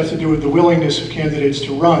that does have to do with the willingness of candidates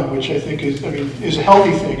to run, which I think is a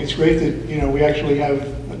healthy thing. It's great that we actually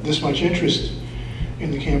have this much interest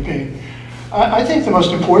in the campaign. I think the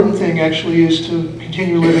most important thing actually is to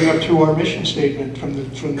continue living up to our mission statement from the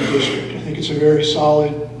district. I think it's a very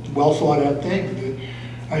solid, well thought out thing.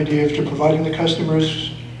 The idea of providing the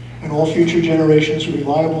customers and all future generations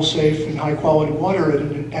reliable, safe, and high quality water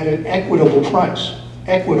at an equitable price.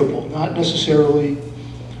 Equitable, not necessarily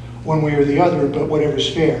one way or the other, but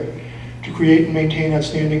whatever's fair. To create and maintain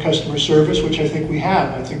outstanding customer service, which I think we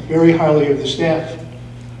have. I think very highly of the staff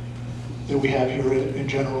that we have here in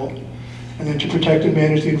general. And then to protect and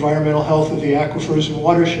manage the environmental health of the aquifers and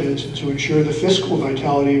watersheds, and to ensure the fiscal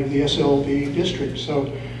vitality of the SLV district.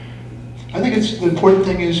 So I think the important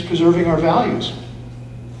thing is preserving our values.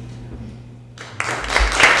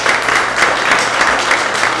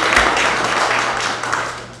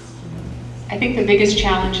 I think the biggest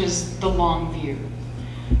challenge is the long view.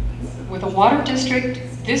 With a water district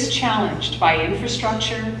this challenged by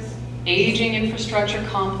infrastructure, aging infrastructure,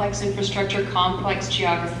 complex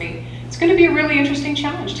geography, it's going to be a really interesting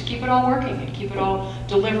challenge to keep it all working and keep it all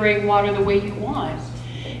delivering water the way you want.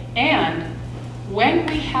 And when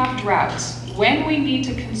we have droughts, when we need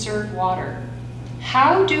to conserve water,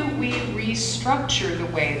 How do we restructure the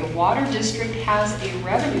way the water district has a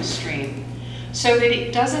revenue stream so that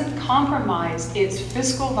it doesn't compromise its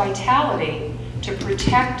fiscal vitality to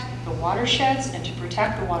protect the watersheds and to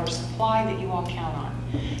protect the water supply that you all count on?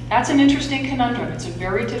 That's an interesting conundrum. It's a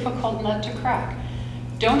very difficult nut to crack.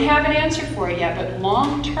 Don't have an answer for it yet, but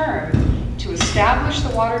long term, to establish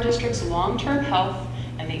the water district's long-term health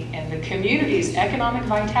and the community's economic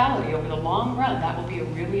vitality over the long run, that will be a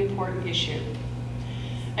really important issue.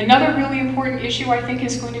 Another really important issue, I think,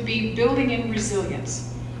 is going to be building in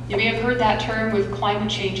resilience. You may have heard that term with climate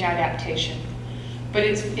change adaptation, but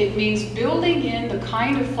it means building in the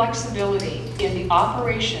kind of flexibility in the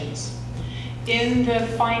operations, in the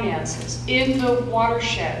finances, in the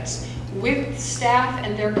watersheds, with staff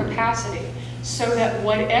and their capacity, so that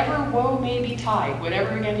whatever woe may be tied,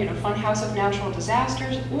 whatever, again, funhouse of natural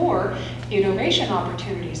disasters or innovation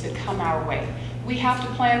opportunities that come our way, we have to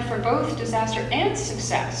plan for both disaster and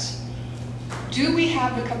success. Do we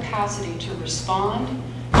have the capacity to respond,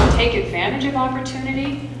 to take advantage of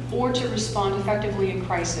opportunity, or to respond effectively in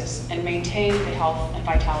crisis and maintain the health and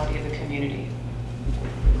vitality of the community?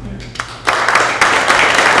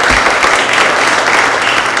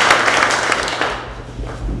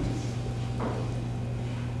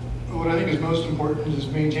 What I think is most important is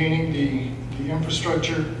maintaining the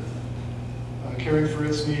infrastructure, caring for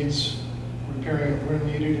its needs, repairing it where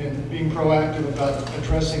needed, and being proactive about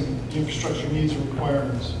addressing the infrastructure needs and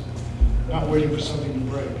requirements, not waiting for something to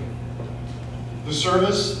break. The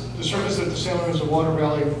service that the San Lorenzo Water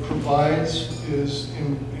Valley provides is,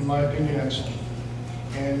 in my opinion, excellent.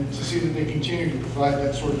 And to see that they continue to provide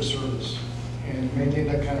that sort of service and maintain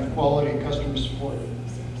that kind of quality and customer support.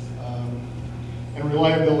 And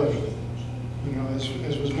reliability.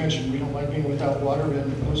 As was mentioned, we don't like being without water,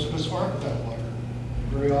 and most of us aren't without water,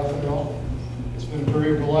 very often at all. It's been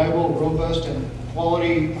very reliable, robust, and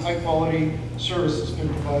high quality service that's been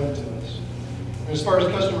provided to us. And as far as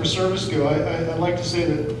customer service go, I'd like to say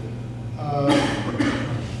that it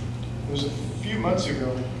was a few months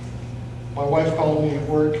ago, my wife called me at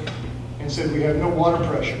work and said, we have no water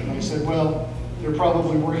pressure. And I said, well, they're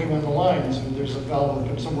probably working on the lines, and there's a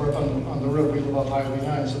valve somewhere up on the road. We live off Highway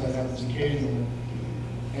 9, so that happens occasionally.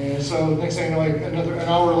 And so next thing I know, an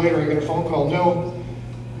hour later, I get a phone call. No,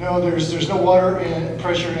 there's no water and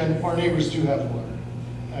pressure, and our neighbors do have water.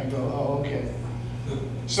 I go, oh, okay.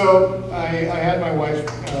 So I had my wife.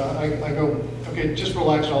 I go, okay, just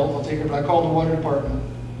relax. I'll take it. But I called the water department.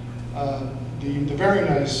 The very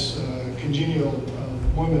nice, congenial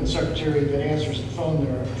woman secretary that answers the phone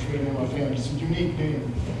there, I forget the name offhand, it's a unique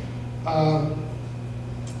name,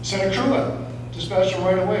 sent a crew out, dispatched them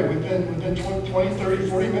right away. Within 20, 30,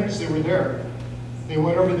 40 minutes they were there. They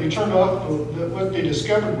went over, they turned off, what they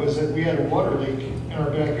discovered was that we had a water leak in our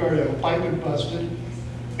backyard, a pipe had busted,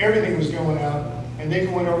 everything was going out, and they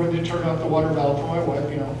went over and they turned off the water valve for my wife,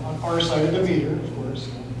 on our side of the meter, of course.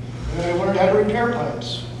 And then I learned how to repair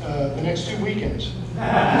pipes the next 2 weekends.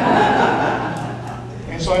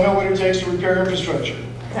 And so I know what it takes to repair infrastructure.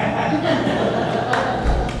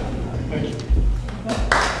 Thank you.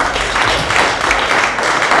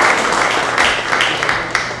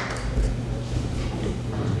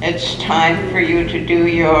 It's time for you to do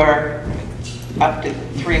your up to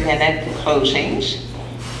 3-minute closings.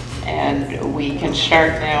 And we can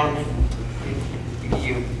start now with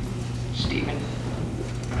you, Stephen.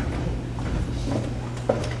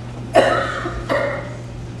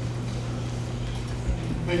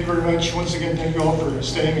 Thank you very much. Once again, thank you all for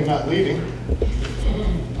staying and not leaving.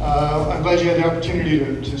 I'm glad you had the opportunity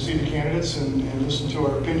to see the candidates and listen to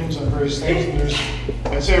our opinions on various things. And there's,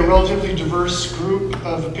 I'd say, a relatively diverse group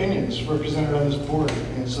of opinions represented on this board.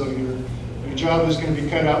 And so your job is going to be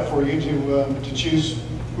cut out for you to choose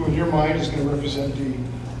who in your mind is going to represent the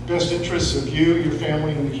best interests of you, your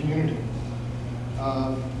family, and the community.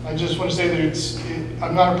 I just want to say that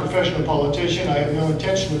I'm not a professional politician. I have no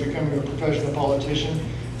intention of becoming a professional politician.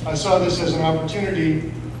 I saw this as an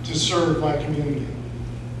opportunity to serve my community.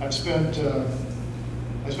 I've spent a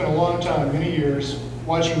long time, many years,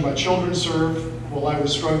 watching my children serve while I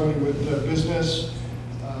was struggling with business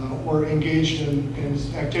or engaged in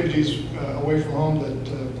activities away from home that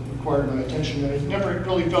required my attention. And I never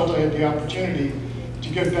really felt I had the opportunity to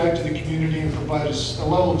give back to the community and provide a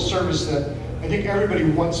level of service that I think everybody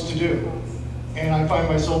wants to do. And I find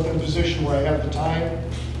myself in a position where I have the time,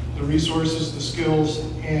 the resources, the skills,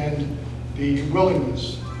 and the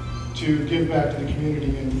willingness to give back to the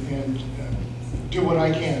community and do what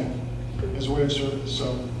I can as a way of service.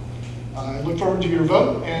 So I look forward to your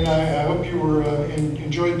vote, and I hope you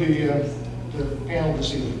enjoyed the panel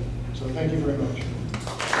this evening. So thank you very much.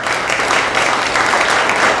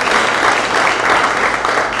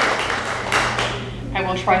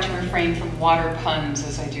 try to refrain from water puns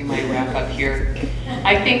as I do my wrap up here.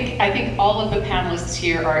 I think all of the panelists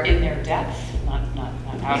here are in their depth, not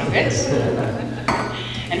out of it.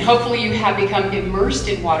 And hopefully you have become immersed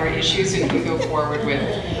in water issues and can go forward with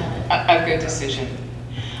a good decision.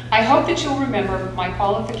 I hope that you'll remember my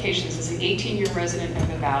qualifications as an 18-year resident of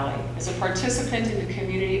the Valley, as a participant in the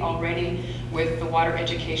community already with the Water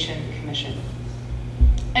Education Commission.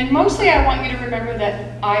 And mostly I want you to remember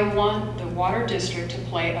that I want the Water District to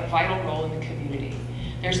play a vital role in the community.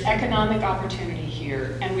 There's economic opportunity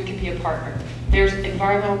here, and we can be a partner. There's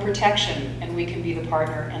environmental protection, and we can be the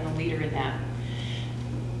partner and the leader in that.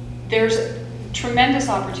 There's tremendous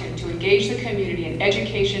opportunity to engage the community in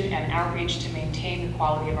education and outreach to maintain the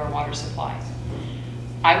quality of our water supply.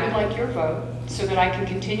 I would like your vote so that I can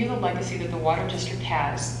continue the legacy that the Water District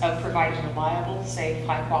has of providing reliable, safe,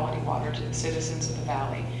 high-quality water to the citizens of the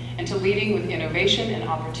Valley, and to leading with innovation and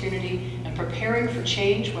opportunity and preparing for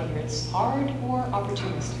change, whether it's hard or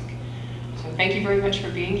opportunistic. So thank you very much for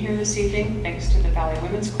being here this evening. Thanks to the Valley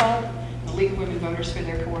Women's Club, the League of Women Voters for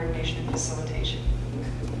their coordination and facilitation.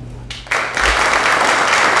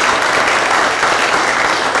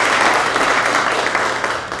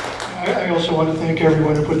 I also want to thank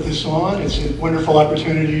everyone who put this on. It's a wonderful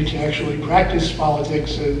opportunity to actually practice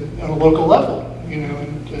politics on a local level,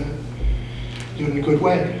 and do it in a good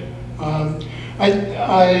way. I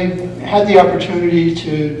had the opportunity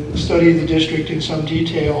to study the district in some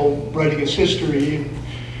detail, writing its history. And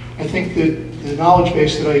I think that the knowledge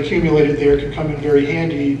base that I accumulated there can come in very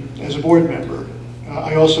handy as a board member.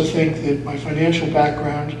 I also think that my financial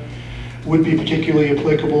background would be particularly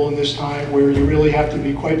applicable in this time where you really have to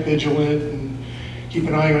be quite vigilant and keep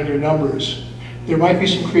an eye on your numbers. There might be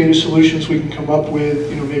some creative solutions we can come up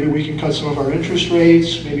with. Maybe we can cut some of our interest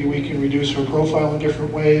rates. Maybe we can reduce our profile in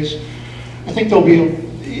different ways. I think there'll be,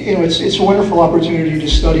 it's a wonderful opportunity to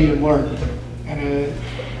study and learn.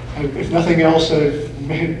 And if nothing else, I've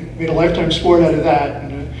made a lifetime sport out of that.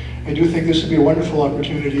 And I do think this would be a wonderful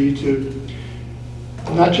opportunity to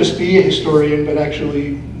not just be a historian, but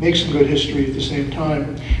actually make some good history at the same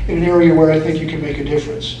time in an area where I think you can make a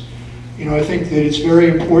difference. I think that it's very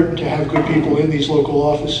important to have good people in these local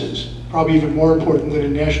offices, probably even more important than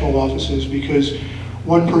in national offices, because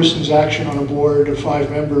one person's action on a board of 5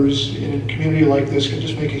 members in a community like this can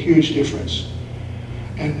just make a huge difference.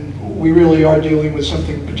 And we really are dealing with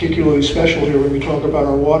something particularly special here when we talk about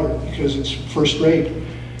our water, because it's first rate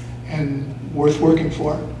and worth working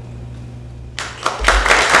for.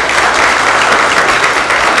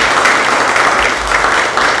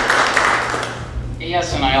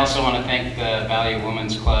 Yes, and I also want to thank the Valley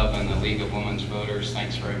Women's Club and the League of Women's Voters.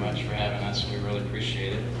 Thanks very much for having us. We really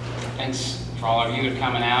appreciate it. Thanks for all of you for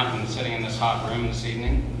coming out and sitting in this hot room this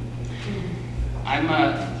evening. I'm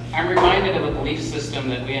reminded of a belief system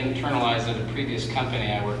that we internalized at a previous company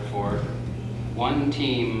I worked for. One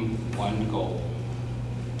team, one goal.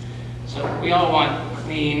 So we all want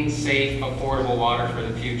clean, safe, affordable water for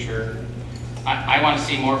the future. I want to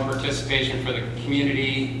see more participation for the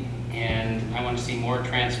community, and I want to see more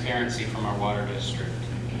transparency from our water district.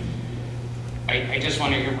 I just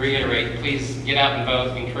want to reiterate, please get out and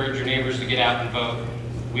vote. Encourage your neighbors to get out and vote.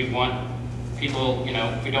 We want people,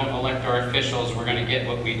 if we don't elect our officials, we're going to get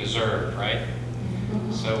what we deserve, right?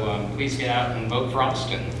 So please get out and vote for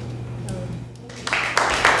Austin.